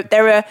 no,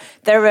 there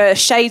are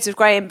shades of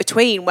grey in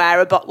between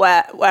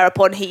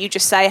whereupon you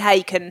just say,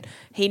 hey, can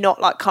he not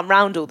like come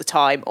round all the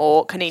time,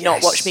 or can he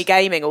not watch me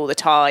gaming all the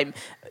time?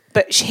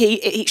 But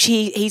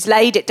he's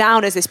laid it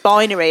down as this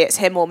binary. It's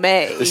him or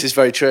me. This is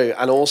very true,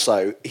 and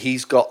also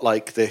he's got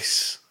like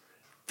this.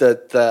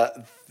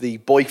 The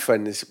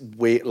boyfriend is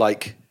weird,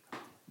 like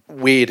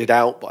weirded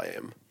out by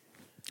him.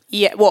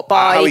 Yeah, what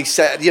by how he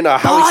said? You know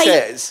how he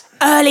says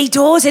early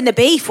doors in the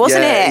beef,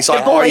 wasn't it? He's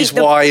like eyes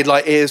wide,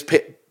 like ears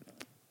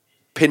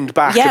pinned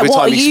back. Yeah, every what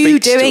time are he you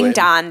speaks to doing, him.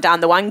 Dan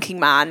the wanking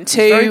man?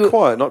 Very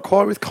quiet, not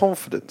quiet with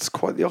confidence,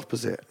 quite the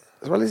opposite.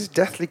 As well as he's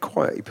deathly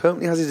quiet, he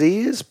permanently has his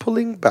ears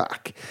pulling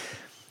back.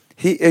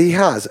 He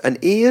has an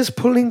ears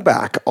pulling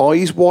back,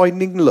 eyes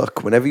widening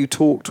look whenever you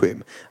talk to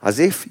him, as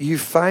if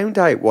you've found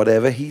out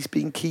whatever he's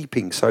been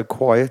keeping so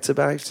quiet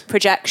about.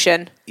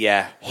 Projection.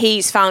 Yeah.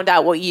 He's found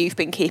out what you've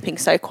been keeping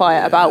so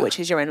quiet about, which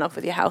is you're in love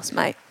with your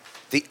housemate.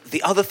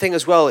 The other thing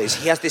as well is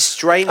he has this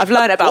strange... I've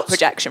learned about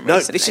projection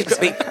recently. No, this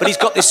is, but he's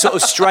got this sort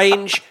of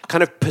strange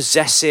kind of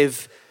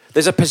possessive...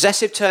 There's a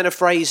possessive turn of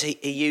phrase he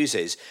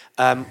uses.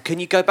 Can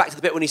you go back to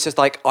the bit when he says,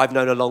 like, I've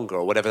known her longer,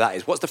 or whatever that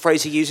is? What's the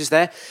phrase he uses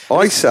there?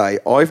 I say,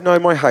 I've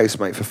known my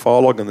housemate for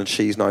far longer than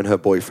she's known her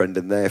boyfriend,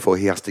 and therefore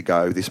he has to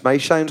go. This may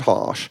sound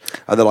harsh,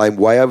 and that I'm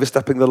way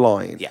overstepping the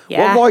line.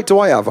 Yeah. What right do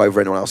I have over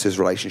anyone else's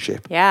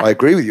relationship? Yeah. I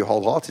agree with you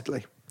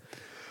wholeheartedly.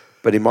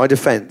 But in my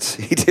defence,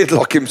 he did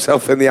lock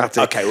himself in the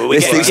attic. Okay, well,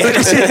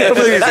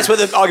 that's where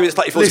the argument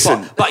slightly falls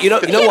apart. But you know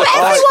what?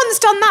 Everyone's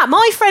done that.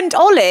 My friend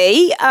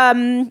Ollie,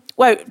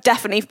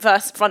 definitely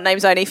front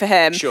names only for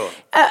him. Sure.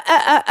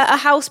 A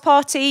house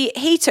party,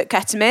 he took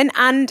ketamine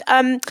and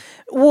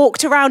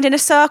walked around in a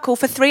circle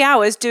for 3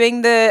 hours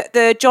doing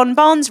the John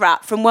Barnes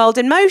rap from World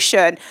in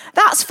Motion.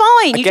 That's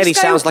fine. Again, he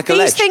sounds like a These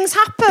ledge. things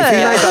happen. If he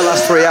made that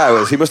last 3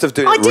 hours, he must have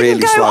done it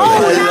really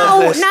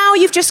slowly. Now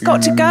you've just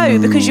got to go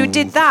because you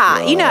did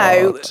that. You know,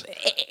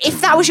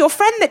 if that was your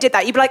friend that did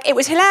that, you'd be like, it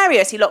was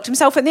hilarious. He locked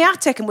himself in the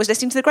attic and was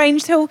listening to the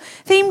Grange Hill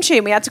theme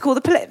tune. We had to call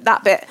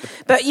that bit.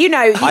 But, you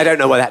know... I don't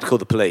know why they had to call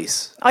the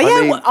police. I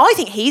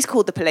think he's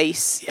called the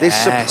police. This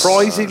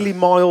surprisingly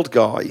mild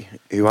guy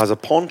who has a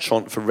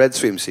penchant for red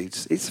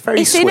swimsuits. It's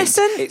very sweet.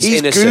 Innocent. He's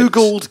innocent.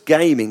 Googled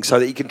gaming so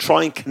that he can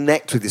try and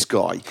connect with this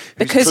guy who's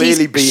Because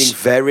clearly being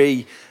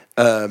very...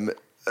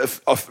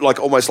 like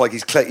almost like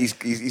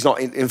he's not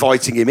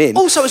inviting him in.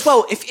 Also, as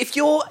well, if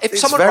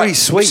someone very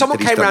sweet if someone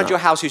that he's came done round that. your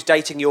house who's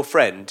dating your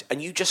friend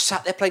and you just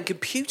sat there playing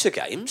computer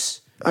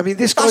games, I mean,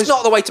 this that's guy's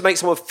not the way to make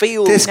someone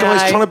feel. This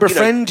guy's trying to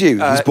befriend you.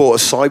 He's uh, bought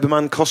a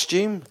Cyberman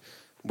costume.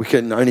 We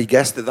can only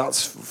guess that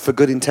that's for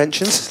good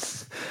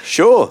intentions.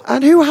 Sure.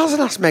 And who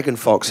hasn't asked Megan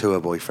Fox who her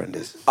boyfriend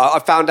is? I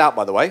found out,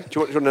 by the way. Do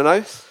you want to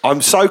know?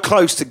 I'm so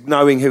close to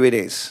knowing who it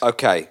is.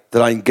 Okay.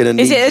 That I'm going to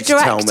need Is you it a to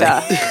tell me.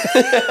 director?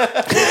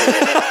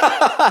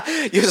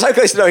 You're so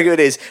close to knowing who it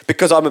is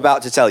because I'm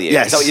about to tell you.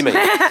 Yes. Is that what you mean?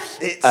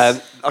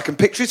 I can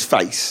picture his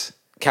face.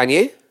 Can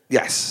you?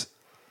 Yes.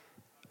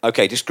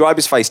 Okay, describe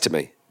his face to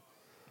me.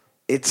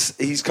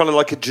 He's kind of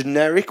like a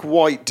generic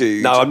white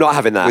dude. No, I'm not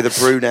having that. With a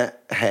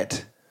brunette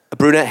head. A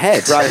brunette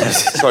head? Brown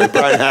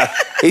hair.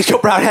 He's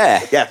got brown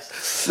hair?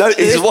 Yes. No,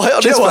 He's white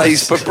on do you his know what?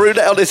 face, but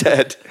brunette on his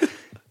head.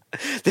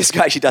 This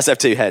guy actually does have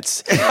two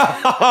heads. He's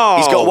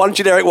got one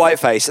generic white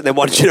face and then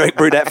one generic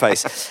brunette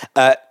face.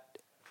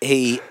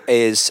 He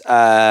is...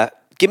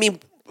 give me...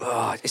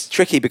 Oh, it's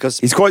tricky because...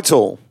 He's quite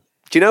tall.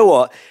 Do you know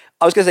what?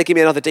 I was going to say give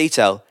me another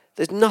detail.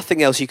 There's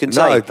nothing else you can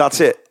say. No, that's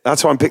it.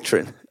 That's what I'm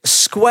picturing.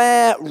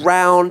 Square,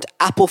 round,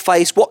 apple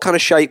face. What kind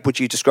of shape would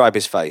you describe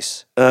his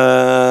face?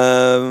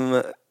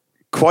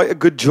 Quite a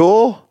good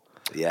jaw.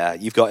 Yeah,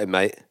 you've got him,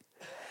 mate.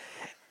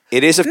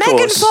 It is, of Megan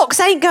course... Fox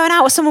ain't going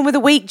out with someone with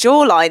a weak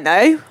jawline,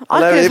 though. I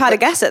No, could have had but- a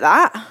guess at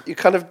that. You're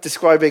kind of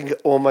describing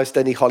almost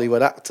any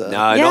Hollywood actor.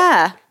 No,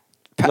 Yeah.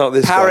 Not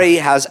this Parry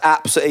guy. has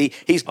absolutely...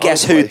 He's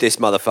guess boy. who'd this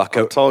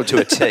motherfucker I told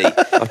you. to a T.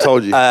 I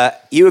told you.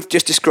 You have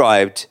just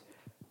described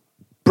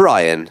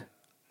Brian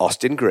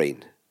Austin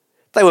Green.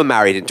 They were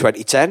married in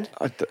 2010,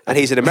 and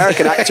he's an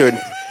American actor and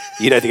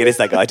You don't think it is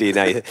that guy, do you?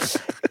 Now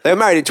they were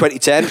married in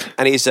 2010,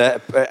 and he's an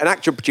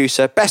actor and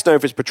producer, best known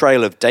for his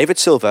portrayal of David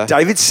Silver.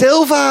 David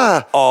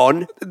Silver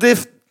on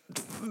the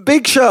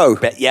Big Show.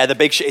 The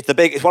Big Show.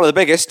 It's one of the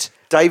biggest.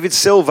 David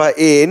Silver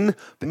in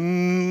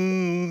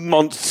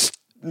Monsters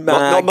Inc. No,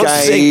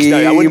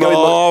 I wouldn't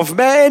go of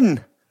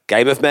Men.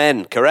 Game of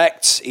Men,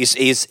 correct. He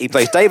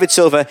plays David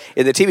Silver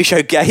in the TV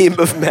show Game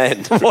of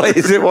Men. What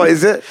is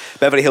it?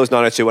 Beverly Hills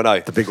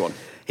 90210. The big one.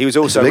 He was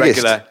also The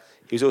biggest. regular.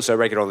 He was also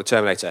regular on the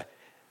Terminator.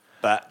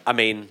 But I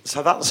mean,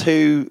 so that's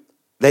who.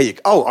 There you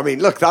go. Oh, I mean,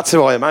 look, that's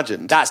who I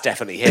imagined. That's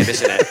definitely him,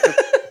 isn't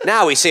it?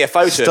 Now we see a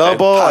photo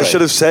Stubble. of him. I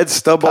should have said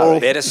Stubble.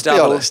 Bit of Be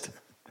stubble. honest.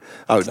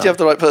 Oh, Did you have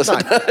the right person?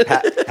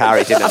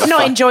 Harry didn't have I've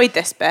not enjoyed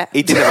this bit.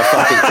 He didn't have a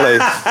fucking clue.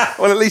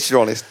 Well, at least you're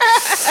honest.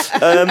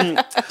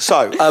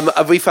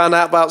 Have we found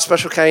out about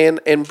Special K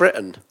in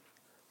Britain?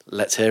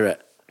 Let's hear it.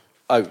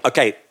 Oh,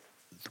 okay.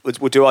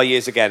 We'll do our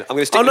years again. I'm going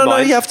to stick Oh, with no,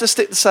 mine. you have to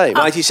stick the same.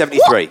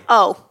 1973.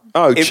 Oh,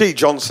 Cheat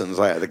Johnson's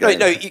out of the game.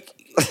 No,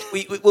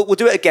 we'll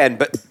do it again,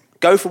 but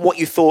go from what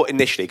you thought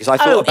initially, because I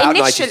thought about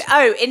in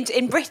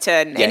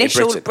Britain, Yeah, in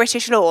initial Britain.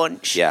 British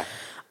launch. Yeah.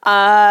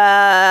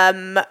 I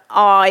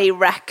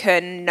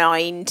reckon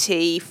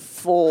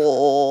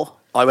 94.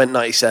 I went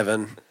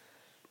 97.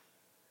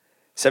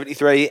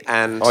 73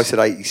 and... I said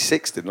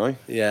 86, didn't I?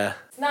 Yeah.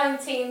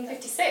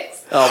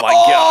 1956. Oh, my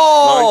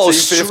Oh,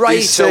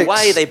 1956. straight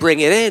away they bring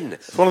it in.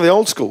 It's one of the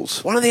old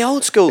schools. One of the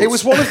old schools. It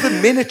was one of the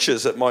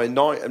miniatures at my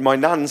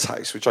nan's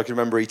house, which I can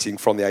remember eating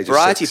from the age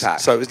Variety of 6. pack.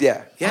 So it was,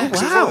 yeah. Yeah, It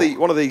was wow.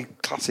 one of the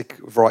classic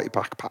variety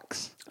pack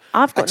packs.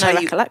 I've got no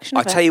recollection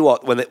I of it. tell you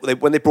what,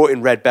 when they brought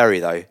in Red Berry,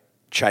 though,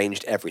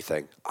 changed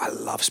everything. I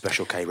love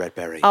Special K Red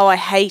Berry. Oh, I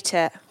hate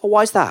it. Oh,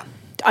 why is that?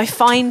 I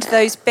find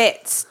those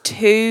bits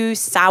too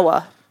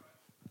sour.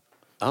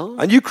 Oh.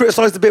 And you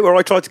criticised the bit where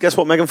I tried to guess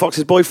what Megan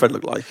Fox's boyfriend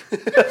looked like.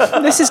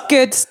 This is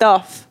good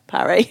stuff,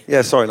 Parry.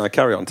 Yeah, sorry, now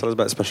carry on. Tell us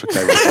about Special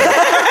K. Red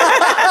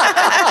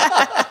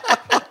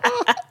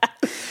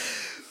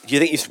Do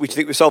you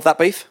think we solved that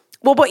beef?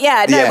 Well, but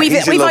yeah, no, Yeah,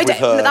 he's in love with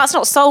her. that's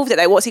not solved it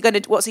though. What's he got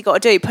to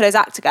do? Put his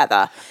act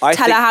together. I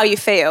Tell think- her how you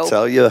feel.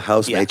 Tell your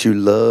housemate you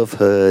love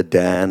her,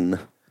 Dan.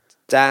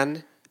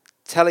 Dan,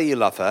 tell her you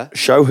love her.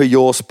 Show her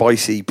your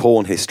spicy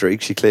porn history.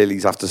 She clearly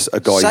is after a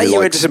guy Say who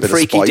you're likes into some a bit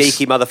freaky of spice.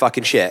 deaky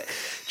motherfucking shit.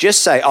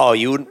 Just say, oh,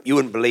 you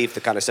wouldn't believe the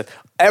kind of stuff.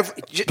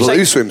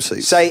 Blue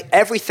swimsuits. Say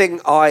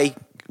everything I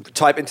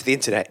type into the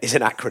internet is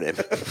an acronym.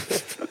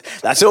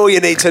 That's all you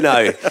need to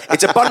know.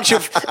 It's a bunch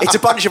of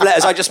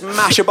letters. I just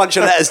mash a bunch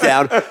of letters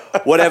down.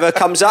 Whatever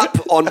comes up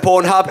on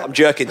Pornhub, I'm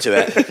jerking to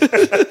it.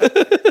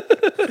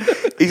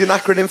 He's an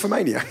acronym for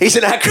mania. He's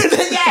an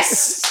acronym.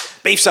 Yes.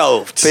 Beef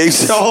solved. Beef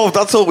solved.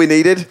 That's all we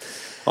needed.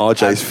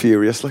 RJ's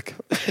furious. Look,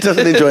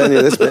 doesn't enjoy any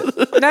of this bit.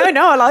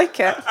 No, I like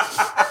it.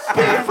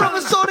 From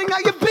the sorting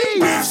out your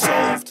beef.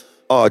 Solved.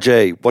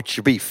 RJ, what's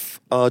your beef?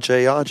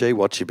 RJ,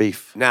 what's your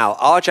beef? Now,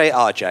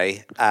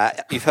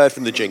 RJ, you've heard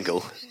from the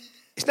jingle.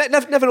 It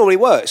never normally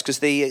works because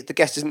the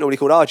guest isn't normally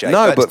called RJ.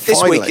 No, but this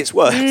finally. week it's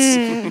worked.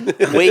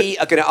 We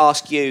are going to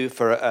ask you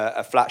for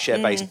a flat share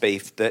based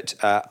beef that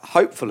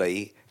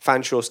hopefully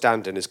Fanshawe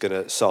Standen is going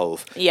to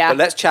solve. Yeah. But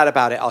let's chat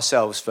about it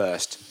ourselves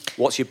first.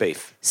 What's your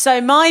beef?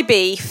 So my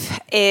beef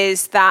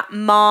is that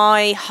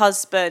my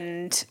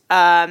husband.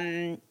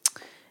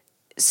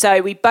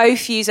 So we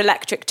both use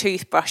electric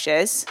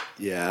toothbrushes,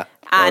 Yeah.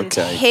 and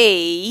Okay.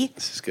 he.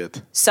 This is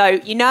good. So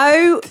you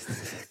know.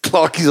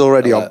 Clarky's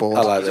already on board.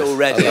 I like He's this.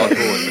 already on board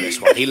for this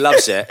one. He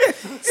loves it.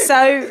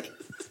 So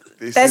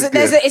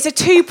it's a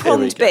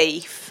two-pronged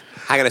beef.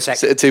 Hang on a Is it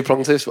second. a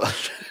two-pronged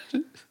toothbrush?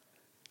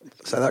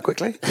 Say that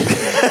quickly.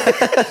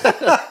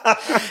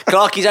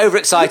 Clarky's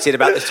overexcited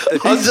about this.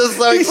 I'm just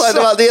so excited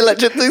about the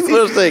electric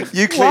toothbrush thing.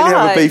 You clearly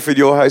have Why? a beef in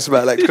your house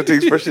about electrical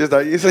toothbrushes,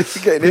 don't you? So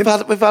you're getting in.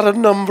 We've had a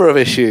number of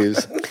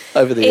issues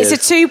over the It's years. a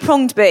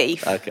two-pronged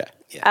beef. Okay.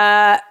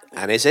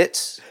 And is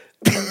it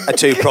a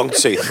two-pronged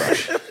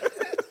toothbrush?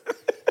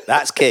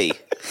 That's key.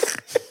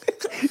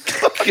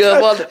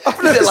 Good one.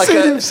 Is it like seen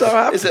a him so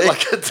happy. Is it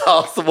like a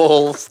Darth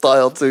Maul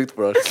style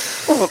toothbrush?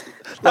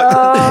 A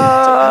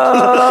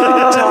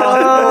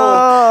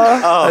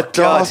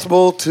Darth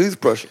Maul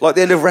toothbrush, like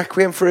the end of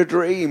Requiem for a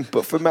Dream,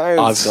 but for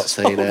mouths. I've not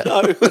seen it.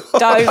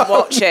 Don't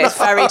watch it. It's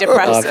very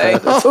depressing.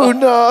 Oh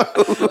no!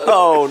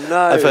 Oh no!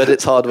 I've heard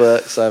it's hard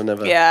work, so I've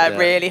never. Yeah,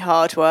 really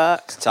hard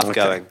work. Tough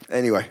going.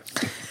 Anyway,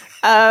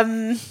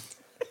 I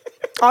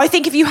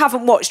think if you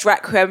haven't watched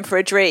Requiem for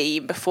a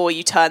Dream before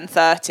you turn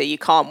 30, you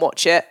can't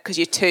watch it because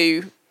you're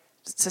too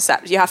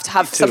susceptible. You have to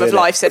have some of in it.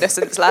 life's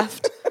innocence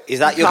left. Is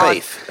that your Can't.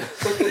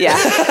 beef? Yeah,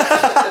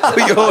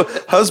 but your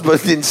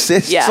husband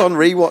insists Yeah. on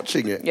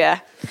rewatching it. yeah.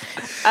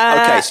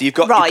 Okay, so you've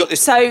got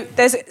this.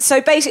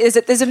 So basically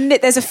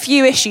there's a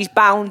few issues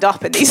bound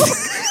up in these.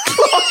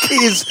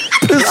 He's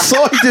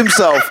beside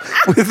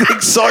himself with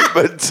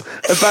excitement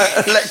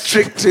about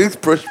electric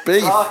toothbrush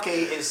beef.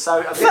 Clarky is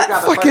so.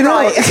 Fucking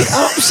hell, it's an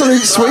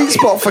absolute sweet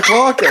spot for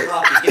Clarky.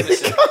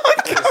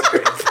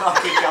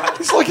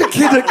 It's like a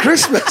kid at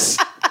Christmas.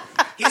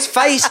 His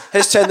face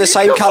has turned the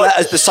same colour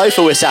as the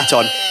sofa we're sat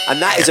on,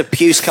 and that is a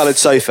puce-coloured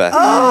sofa.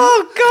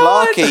 Oh,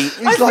 God. Clarky.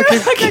 He's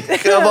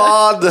like, come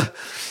on.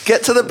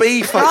 Get to the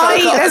beef. I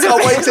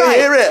can't wait to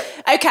hear it.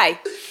 Okay.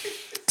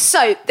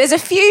 So there's a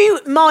few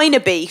minor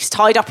beefs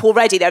tied up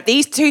already.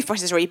 These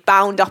toothbrushes are already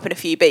bound up in a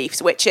few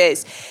beefs, which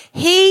is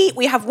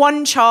we have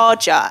one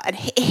charger and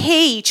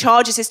he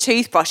charges his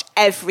toothbrush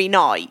every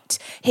night.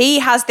 He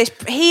has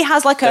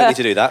like Don't need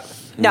to do that.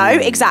 No,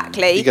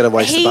 exactly. You're going to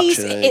waste the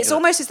battery. It's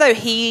almost as though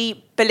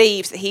he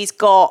believes that he's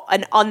got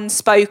an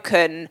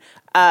unspoken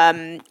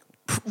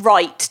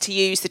right to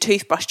use the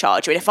toothbrush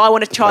charger. And if I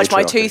want to charge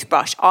my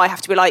toothbrush, I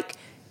have to be like,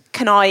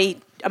 can I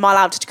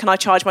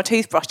charge my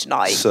toothbrush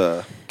tonight?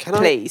 Sir.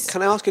 Please.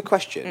 Can I ask a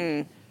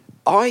question?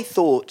 I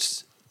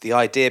thought the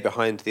idea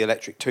behind the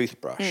electric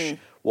toothbrush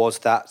was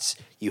that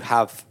you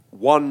have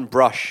one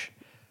brush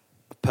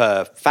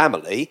per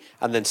family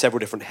and then several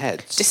different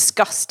heads.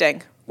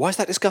 Disgusting. Why is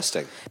that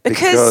disgusting?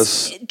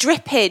 Because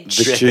drippage.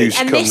 The juice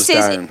and comes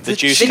down. The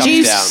juice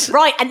comes down.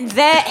 Right, and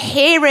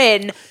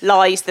herein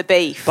lies the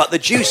beef. But the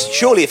juice,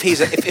 surely, if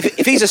he's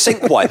a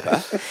sink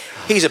wiper,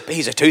 he's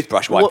a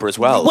toothbrush wiper as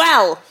well.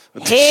 Well,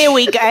 here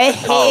we go.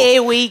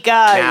 Here we go.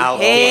 Now,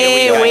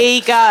 here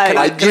we go.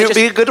 I knew it'd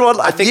be a good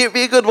one. I think it'd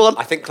be a good one.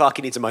 I think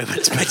Clarky needs a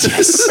moment, but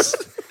yes.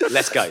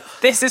 Let's go.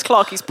 This is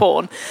Clarky's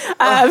porn.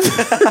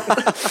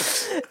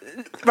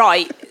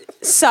 Right,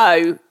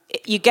 so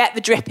you get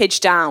the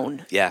drippage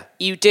down. Yeah.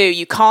 You do.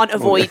 You can't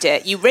avoid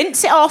it. You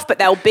rinse it off, but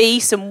there'll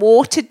be some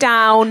watered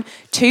down,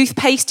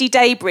 toothpastey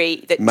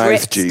debris that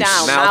drips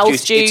down.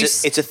 Mouth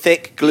juice. It's a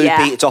thick,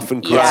 gloopy, it's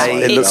often grey. Yeah.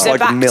 It looks it's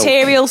like a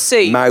bacterial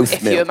soup, Mouth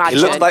if milk. you imagine.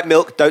 It looks like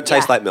milk, don't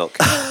taste like milk.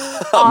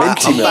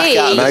 Minty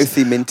milk.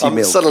 Mouthy, minty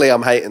milk. Suddenly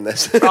I'm hating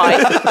this. Right.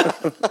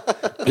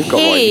 We've got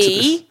right into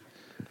this. He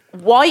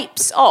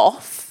wipes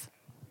off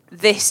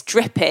this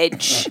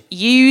drippage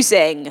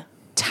using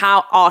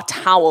our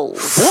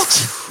towels.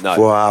 What? No.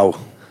 Wow.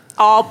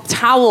 Our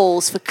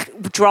towels for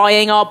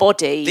drying our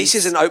bodies. This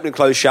is an open and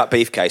closed shut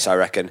beef case, I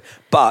reckon.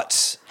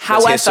 But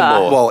However, let's hear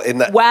some more. Well, in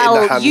the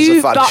hands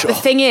of but the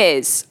thing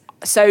is,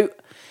 so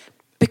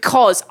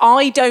because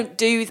I don't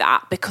do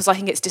that because I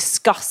think it's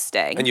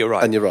disgusting. And you're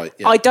right.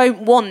 Yeah. I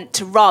don't want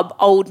to rub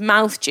old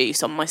mouth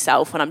juice on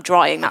myself when I'm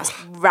drying. That's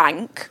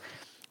rank.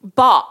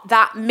 But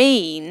that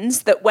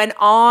means that when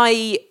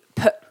I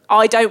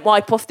don't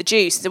wipe off the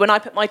juice. So when I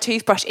put my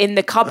toothbrush in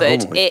the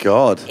cupboard,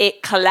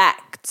 it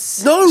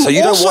collects. No, so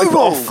you don't wipe it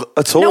off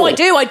at all? No,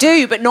 I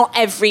do, but not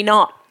every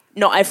night.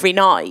 Not every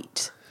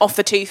night off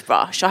the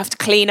toothbrush. I have to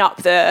clean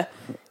up the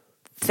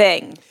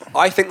thing.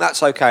 I think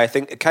that's okay. I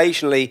think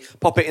occasionally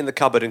pop it in the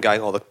cupboard and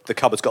going, the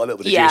cupboard's got a little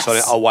bit of juice on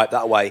it, I'll wipe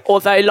that away.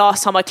 Although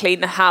last time I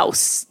cleaned the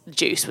house,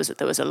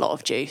 there was a lot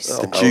of juice.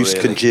 The juice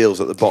congeals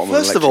at the bottom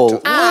First of of all,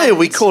 why are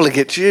we calling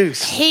it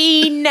juice?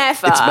 He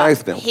never. It's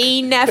mouth milk.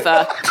 He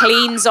never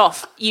cleans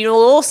off. You'll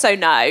also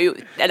know,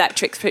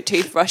 electric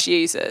toothbrush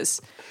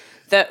users,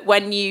 that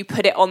when you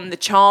put it on the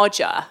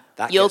charger,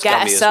 you'll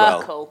get a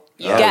circle.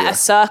 You get a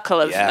circle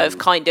of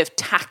kind of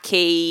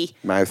tacky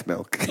mouth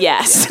milk.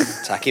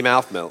 Yes. Tacky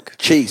mouth milk.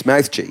 Cheese,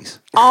 mouth cheese.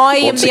 I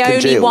am Once the it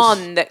only congeals.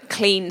 one that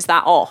cleans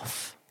that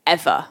off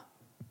ever.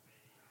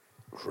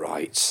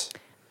 Right.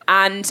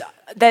 And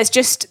there's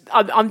just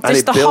I'm And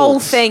just it the whole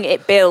builds. thing,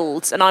 it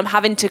builds, and I'm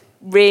having to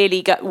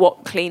really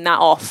clean that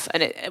off,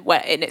 and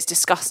it's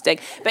disgusting.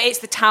 But it's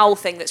the towel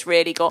thing that's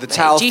really got me.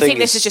 towel Do you thing think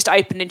this is- is just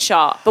open and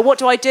shut? But what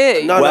do I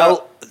do?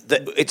 No.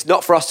 It's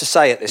not for us to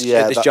say at this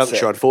that's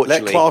juncture, it.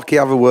 unfortunately. Let Clarky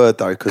have a word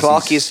though,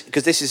 because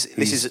because this is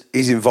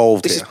he's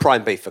involved. This here. is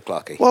prime beef for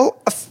Clarky.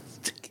 Well,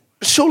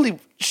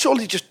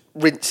 surely just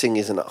rinsing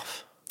is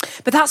enough.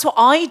 But that's what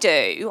I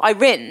do. I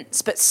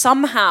rinse, but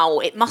somehow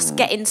it must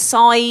get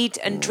inside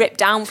and drip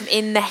down from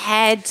in the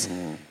head.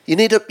 You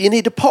need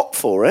a pot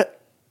for it.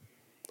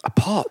 A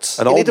pot.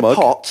 An You old need a mug.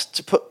 pot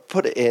to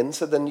put it in,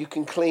 so then you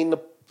can clean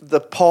the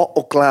pot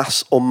or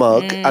glass or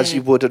mug as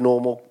you would a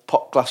normal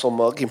pot, glass or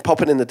mug. You can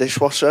pop it in the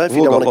dishwasher if We've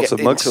you all don't got want to lots get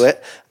of mugs. into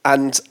it.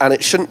 And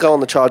it shouldn't go on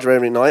the charger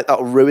every night.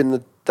 That'll ruin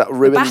the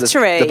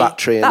Battery. the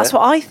battery in That's it.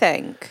 what I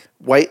think.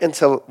 Wait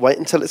until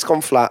it's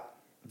gone flat,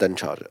 then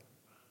charge it.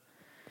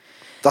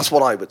 That's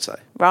what I would say.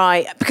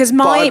 Right, because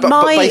But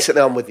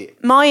basically, I'm with you.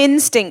 my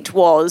instinct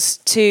was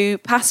to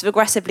passive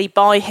aggressively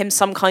buy him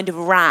some kind of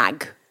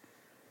rag.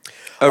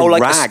 A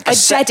rag. A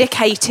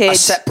dedicated... a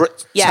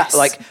separate, Yes,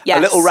 a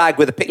yes. little rag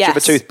with a picture of a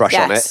Yes, toothbrush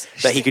on yes.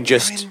 it that he can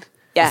just.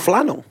 Yeah.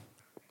 Flannel.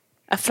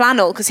 A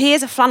flannel, because he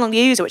is a flannel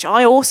user, which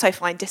I also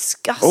find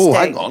disgusting. Oh,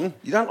 hang on.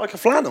 You don't like a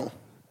flannel?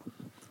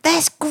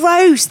 That's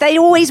gross. They're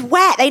always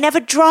wet. They never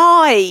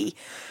dry.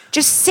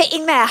 Just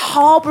sitting there,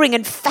 harbouring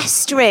and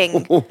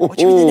festering. What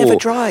do you mean they never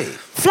dry?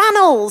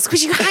 Flannels,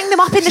 because you hang them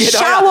up in the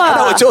shower. I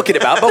know what you're talking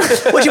about, but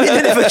what do you mean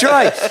they never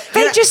dry?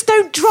 They just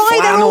don't dry.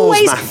 They're Flannels,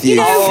 always, Matthew. you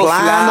know,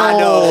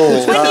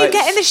 flannels. when you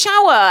get in the the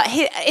shower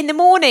in the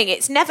morning,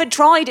 it's never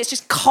dried. It's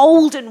just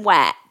cold and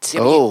wet.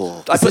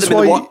 Oh, I put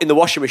them in the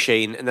washing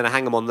machine and then I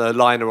hang them on the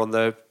liner on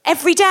the...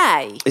 Every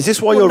day. Is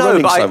this why you're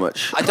running so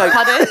much? I don't...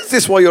 Pardon? Is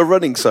this why you're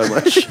running so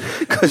much?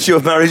 Because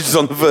your marriage is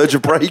on the verge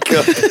of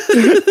breakup.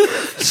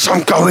 So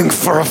I'm going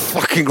for a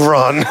fucking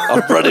run.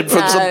 I'm running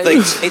from something.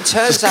 It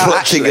turns Just out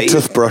clutching actually... a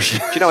toothbrush.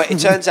 Do you know what? It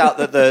turns out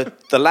that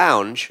the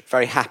lounge,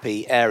 very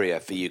happy area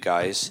for you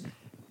guys,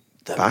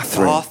 the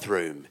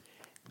bathroom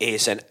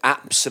is an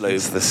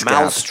absolute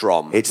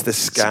maelstrom. It's the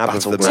scab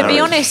of the marriage. To be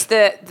honest,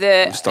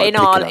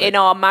 in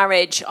our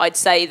marriage, I'd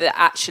say that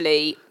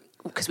actually,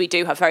 because we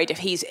do have very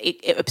different, he's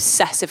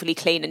obsessively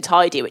clean and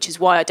tidy, which is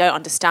why I don't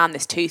understand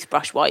this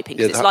toothbrush wiping.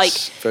 Because it's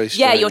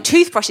like, your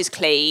toothbrush is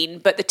clean,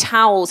 but the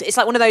towels, it's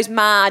like one of those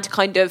mad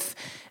kind of,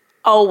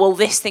 oh, well,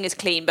 this thing is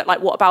clean, but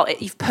like, what about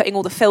it? You're putting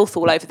all the filth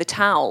all over the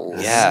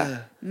towels.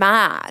 Yeah.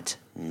 Mad.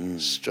 Very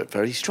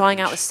strange. Drying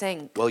out the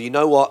sink. Well, you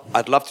know what?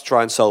 I'd love to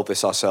try and solve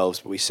this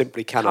ourselves, but we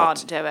simply cannot.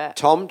 Can't do it.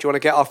 Tom, do you want to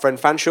get our friend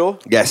Fanshawe?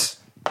 Yes.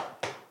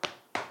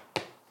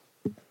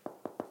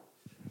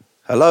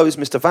 Hello, is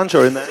Mr.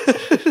 Fanshawe in there?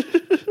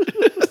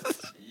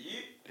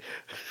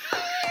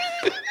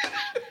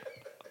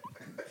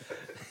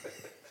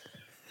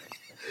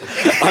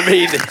 I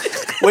mean,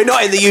 we're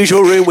not in the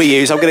usual room we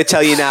use. I'm going to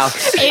tell you now.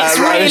 It's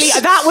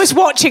really that was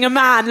watching a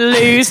man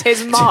lose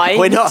his mind.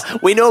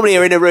 We normally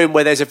are in a room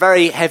where there's a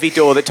very heavy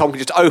door that Tom can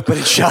just open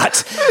and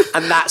shut,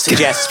 and that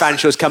suggests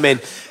Fanshawe's come in.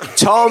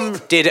 Tom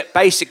did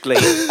basically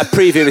a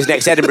preview of his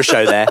next Edinburgh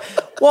show there.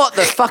 What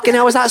the fucking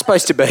hell was that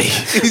supposed to be?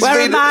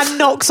 Where a man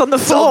knocks on the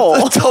floor.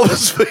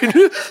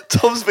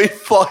 Tom's been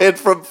fired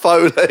from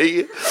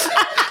Foley.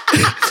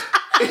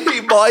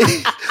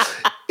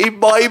 He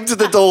mimed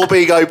the door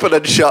being open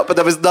and shut, but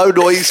there was no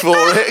noise for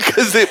it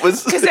because it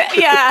was... the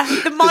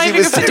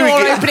miming of the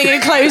door opening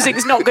and closing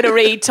is not going to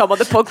read, Tom, on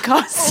the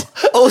podcast.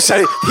 Also,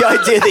 the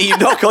idea that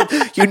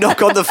you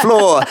knock on the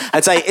floor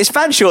and say, "Is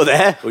Fanshawe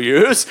there?" Oh,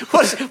 yes.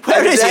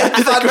 Where is he?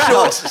 Under the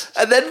ground?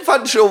 And then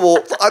Fanshawe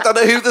walked. I don't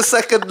know who the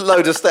second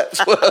load of steps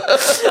were.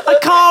 I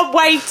can't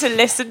wait to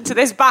listen to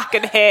this back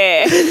and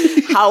hear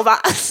how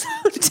that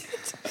sounded.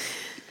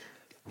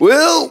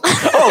 Well,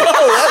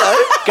 hello.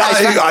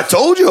 Guys, I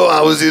told you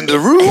I was in the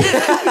room.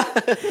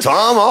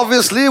 Tom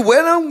obviously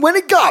went when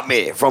he got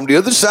me from the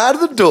other side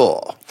of the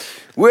door.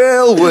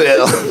 Well.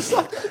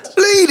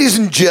 Ladies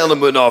and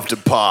gentlemen of the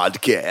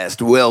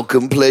podcast,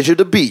 welcome, pleasure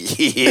to be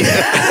here.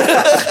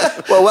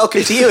 Well,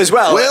 welcome to you as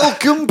well.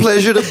 Welcome,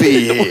 pleasure to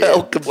be here.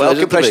 Welcome,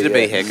 pleasure to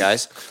be here,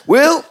 guys.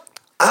 Well,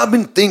 I've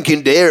been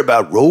thinking there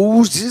about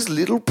Rose's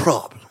little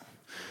problem.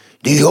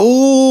 The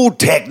old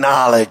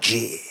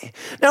technology.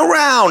 Now,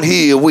 round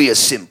here, we a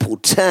simple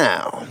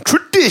town.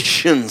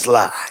 Traditions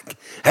like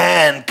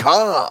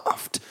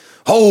hand-carved,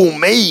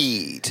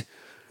 homemade,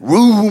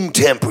 room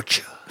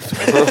temperature.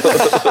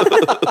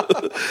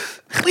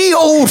 The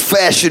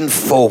old-fashioned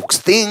folks,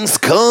 things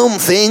come,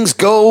 things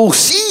go,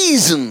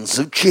 seasons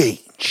of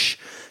change,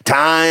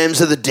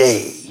 times of the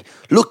day.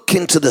 Look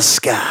into the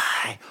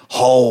sky,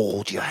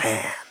 hold your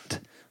hand,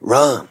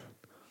 run,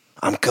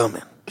 I'm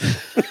coming.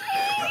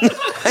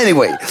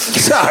 Anyway,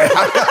 sorry.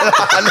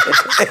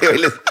 Anyway,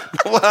 listen,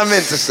 what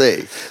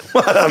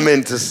I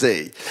meant to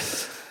say.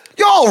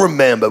 Y'all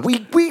remember, we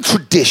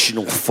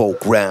traditional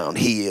folk round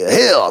here,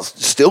 hell,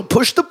 still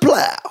push the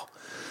plow.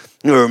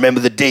 You remember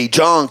the day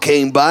John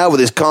came by with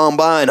his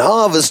combine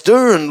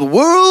harvester and the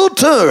world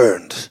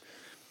turned.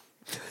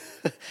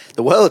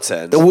 The world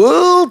turned? The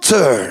world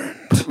turned.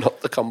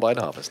 Not the combine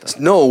harvester.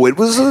 No, it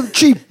was a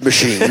cheap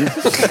machine.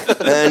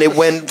 And it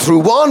went through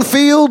one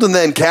field and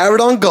then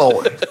carried on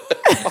going.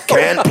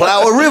 Can't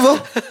plow a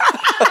river,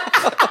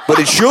 but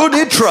it sure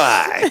did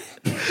try.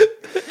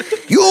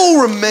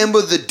 You'll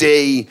remember the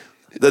day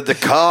that the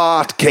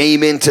cart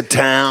came into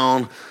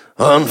town,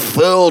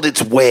 unfurled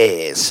its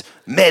wares,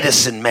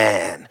 medicine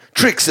man,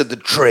 tricks of the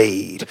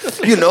trade.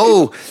 You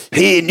know,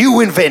 a new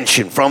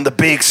invention from the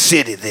big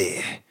city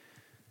there.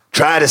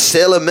 Try to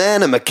sell a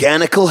man a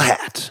mechanical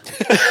hat.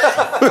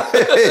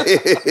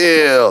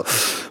 Hell,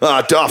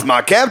 I doff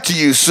my cap to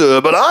you,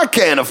 sir, but I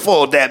can't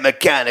afford that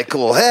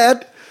mechanical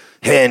hat.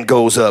 Hand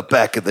goes up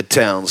back at the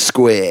town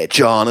square.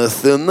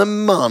 Jonathan the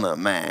Money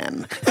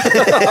Man.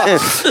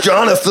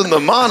 Jonathan the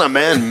Money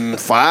Man,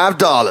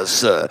 $5,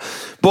 sir.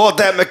 Bought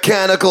that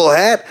mechanical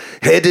hat,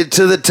 headed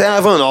to the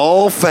tavern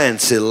all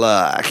fancy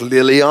like.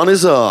 Lily on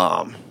his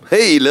arm.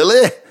 Hey,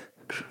 Lily.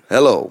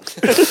 Hello.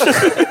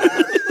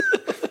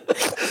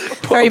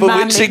 Very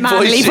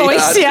manly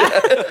voice, yeah.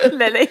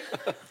 Lily.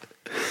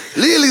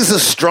 Lily's a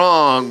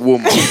strong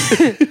woman.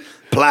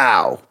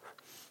 Plow.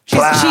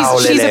 Plow,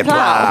 she's Lily, a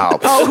plow.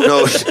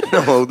 Oh.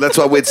 No, that's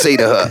what we'd say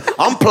to her.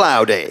 On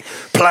plow day.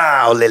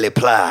 Plow, Lily,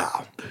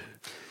 plow.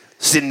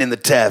 Sitting in the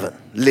tavern.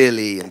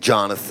 Lily and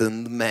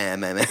Jonathan, the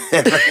man.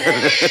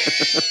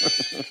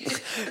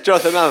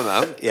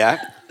 Jonathan, yeah.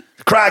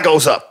 Cry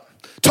goes up.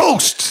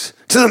 Toast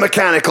to the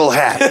mechanical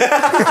hat.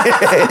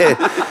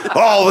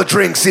 All the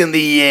drinks in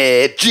the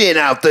air, gin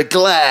out the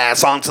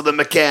glass, onto the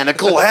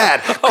mechanical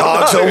hat.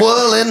 Cogs are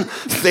whirling,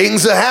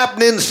 things are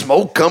happening,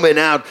 smoke coming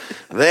out.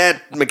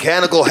 That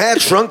mechanical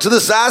hat shrunk to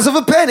the size of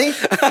a penny.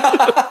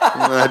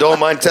 I don't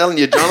mind telling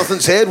you,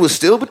 Jonathan's head was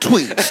still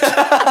betwixt.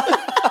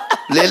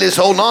 Lily's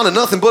holding on to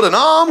nothing but an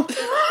arm.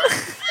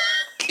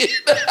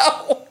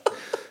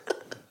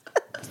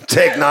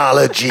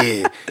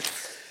 Technology.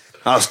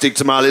 I'll stick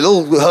to my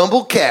little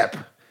humble cap.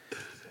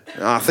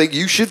 I think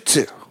you should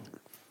too.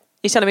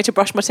 You're telling me to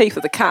brush my teeth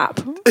with a cap?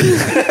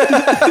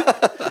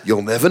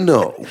 You'll never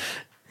know.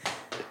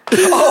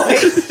 Oh,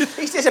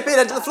 he's disappeared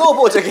under the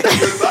floorboards again.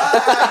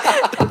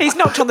 He's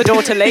knocked on the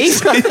door to leave.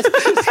 He's not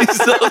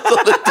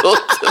on the door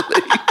to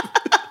leave.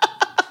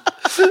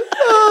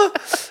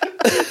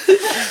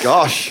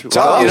 Gosh.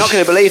 Tom, you're not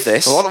going to believe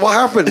this. What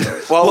happened?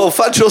 Well,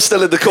 Fudgel's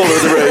still in the corner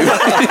of the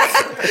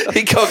room.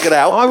 He can't get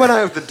out. I went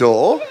out of the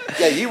door.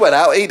 Yeah, you went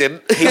out. He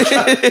didn't.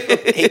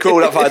 He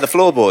crawled up via the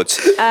floorboards.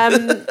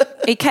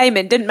 He came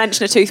in, didn't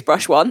mention a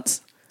toothbrush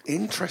once.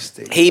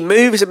 Interesting. He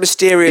moves in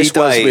mysterious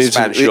ways, move-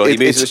 Fanshawe. He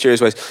moves in it's-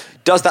 mysterious ways.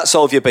 Does that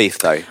solve your beef,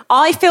 though?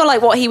 I feel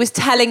like what he was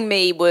telling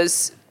me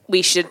was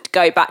we should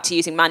go back to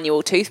using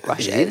manual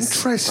toothbrushes.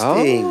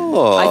 Interesting.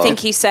 I think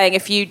he's saying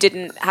if you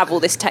didn't have all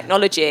this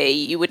technology,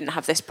 you wouldn't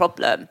have this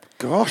problem.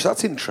 Gosh,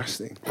 that's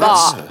interesting.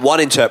 But One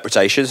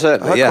interpretation,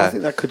 certainly, I yeah.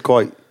 think that could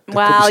quite... there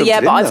well, could be yeah,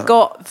 something but in I've that.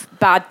 got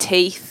bad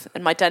teeth,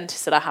 and my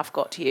dentist said I have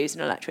got to use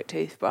an electric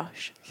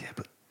toothbrush. Yeah,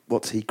 but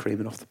what's he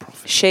creaming off the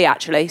profit? She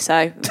actually,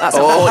 so that's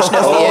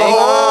unfortunate for you.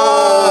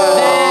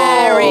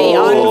 Very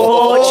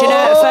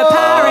unfortunate for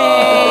Parry.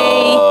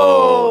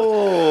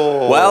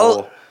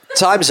 Well,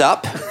 time's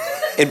up,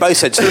 in both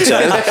senses of the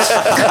term.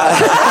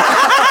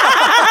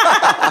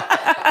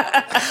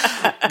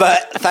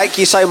 But thank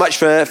you so much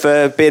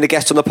for being a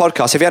guest on the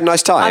podcast. Have you had a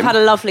nice time? I've had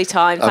a lovely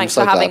time. Thanks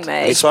so for having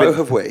glad. me. So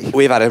have we.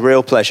 We've had a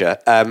real pleasure.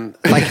 Thank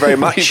you very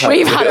much.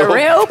 We've had a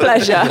real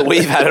pleasure.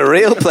 We've had a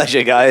real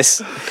pleasure,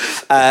 guys.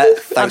 I'm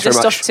Thanks just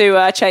very off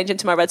much. to change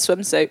into my red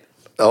swimsuit.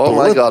 Oh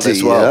my God,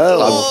 as well.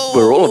 hell.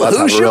 We're all about to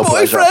have Who's a real your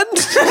pleasure. boyfriend?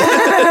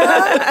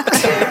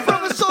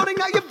 From the sorting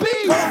out your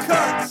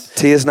beef.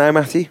 Tears now,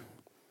 Matthew?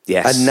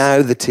 Yes. And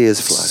now the tears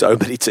flow. So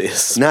many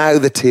tears. Now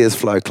the tears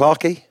flow.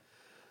 Clarky?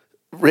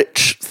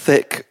 Rich,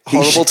 thick, He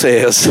horrible sh-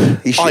 tears.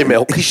 Eye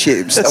milk. He shit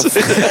himself.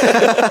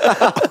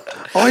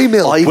 Eye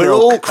milk. We're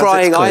milk, all as it's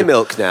crying eye called.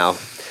 milk now.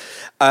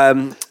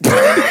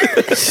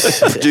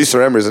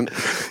 Producer Emma isn't.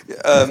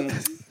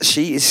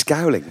 She is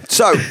scowling.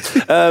 So,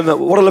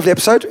 what a lovely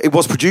episode. It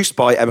was produced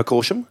by Emma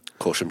Corsham.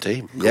 Corsham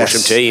team.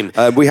 Corsham team.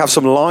 We have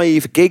some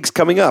live gigs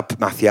coming up.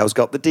 Matthew's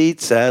got the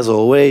deeds, as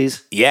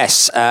always.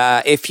 Yes,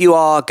 if you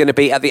are going to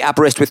be at the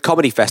Aberystwyth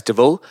Comedy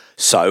Festival,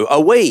 so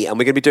are we. And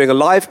we're going to be doing a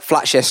live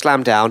Flatshare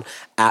Slam Down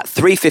at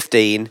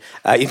 3:15.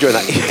 You enjoying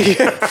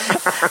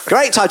that?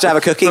 Great time to have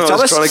a cookie, I was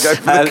Thomas. trying to go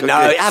for the cookie.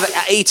 No,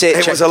 eat it.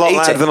 It was a lot eat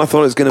louder it. than I thought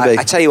it was going to be.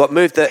 I tell you what,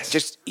 move that.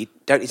 Just you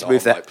don't need to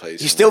move that. right,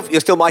 please. You're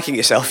still micing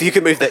yourself. You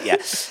can move that.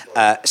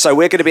 Yeah. So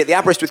we're going to be at the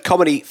Aberystwyth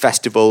Comedy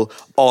Festival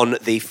on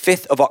the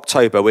 5th of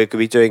October. We're going to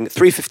be doing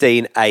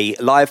 3:15 a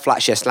live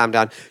Flatshare Slam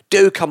Down.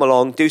 Do come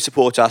along. Do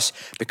support us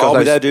because I'll be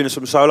those- there doing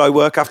some solo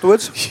work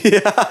afterwards.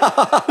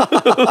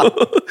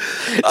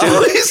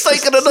 He's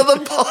taken another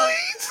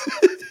bite.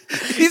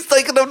 He's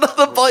taken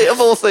another bite of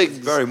all things.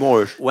 Very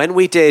Moorish. when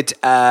we did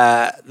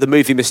the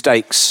Movie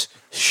Mistakes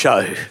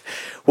show,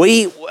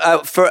 we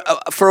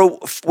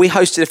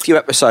hosted a few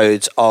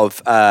episodes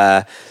of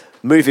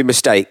Movie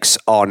Mistakes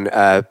on.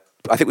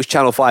 I think it was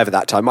Channel 5 at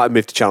that time. Might have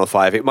moved to Channel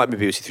 5. It might be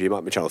BBC 3. It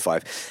might be Channel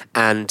 5.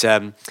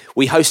 And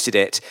we hosted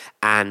it,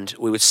 and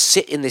we would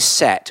sit in this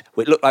set.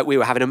 It looked like we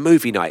were having a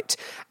movie night,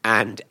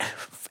 and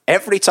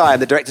every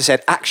time the director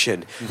said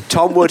action,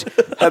 Tom would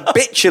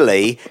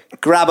habitually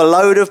grab a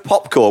load of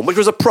popcorn, which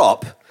was a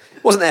prop.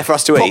 It wasn't there for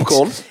us to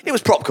Popcorn? eat. It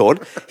was popcorn.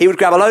 He would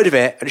grab a load of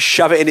it and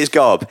shove it in his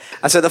gob.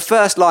 And so the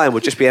first line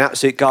would just be an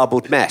absolute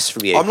garbled mess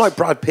from you. I'm like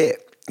Brad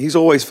Pitt. He's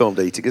always filmed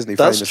eating, isn't he?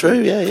 That's famously?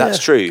 true, yeah. That's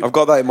true. I've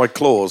got that in my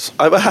claws.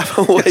 I have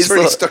always It's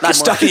really thought- That's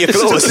stuck in your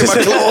claws. It's in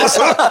my claws.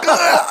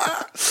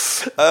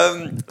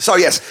 So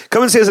yes,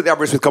 come and see us at the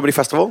Aberystwyth Comedy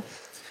Festival.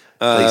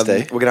 Please do.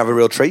 We're going to have a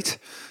real treat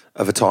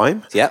of a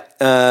time. Yeah.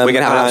 We're going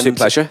to have an absolute and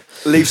pleasure.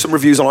 Leave some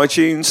reviews on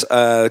iTunes.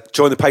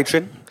 Join the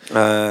Patreon.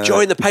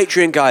 Join the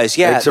Patreon, guys.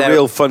 Yeah, it's a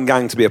real fun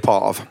gang to be a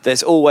part of.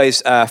 There's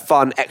always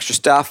fun, extra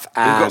stuff.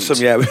 And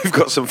We've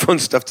got some fun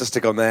stuff to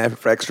stick on there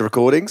for extra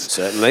recordings.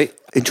 certainly.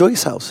 Enjoy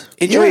yourselves.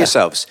 Enjoy Yeah.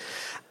 yourselves.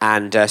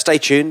 And stay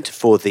tuned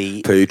for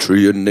the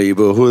Patreon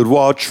Neighbourhood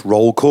Watch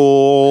roll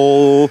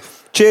call.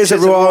 Cheers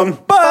everyone.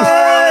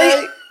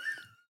 Bye!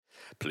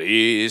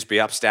 Please be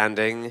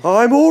upstanding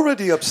I'm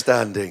already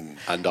upstanding.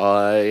 And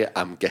I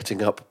am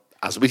getting up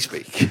as we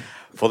speak.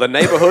 for the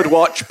Neighbourhood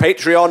Watch,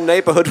 Patreon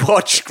Neighbourhood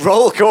Watch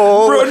roll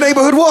call.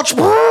 Neighbourhood Watch.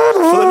 For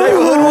the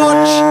Neighbourhood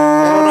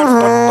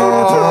Watch.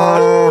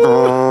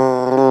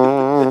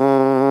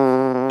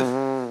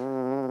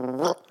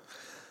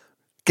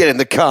 Get in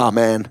the car,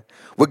 man.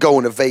 We're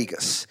going to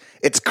Vegas.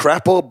 It's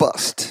crap or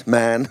bust,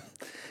 man.